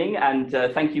for joining, and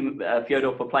thank you,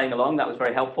 Fyodor, for playing along. That was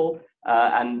very helpful.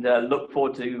 And look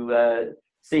forward to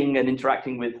seeing and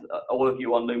interacting with all of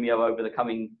you on Loomio over the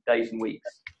coming days and weeks.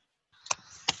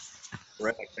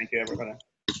 Terrific. Thank you, everybody.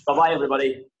 Bye-bye,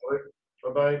 everybody.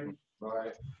 Bye-bye.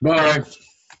 Bye. Bye.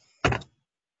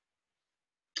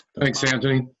 Thanks,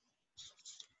 Antony.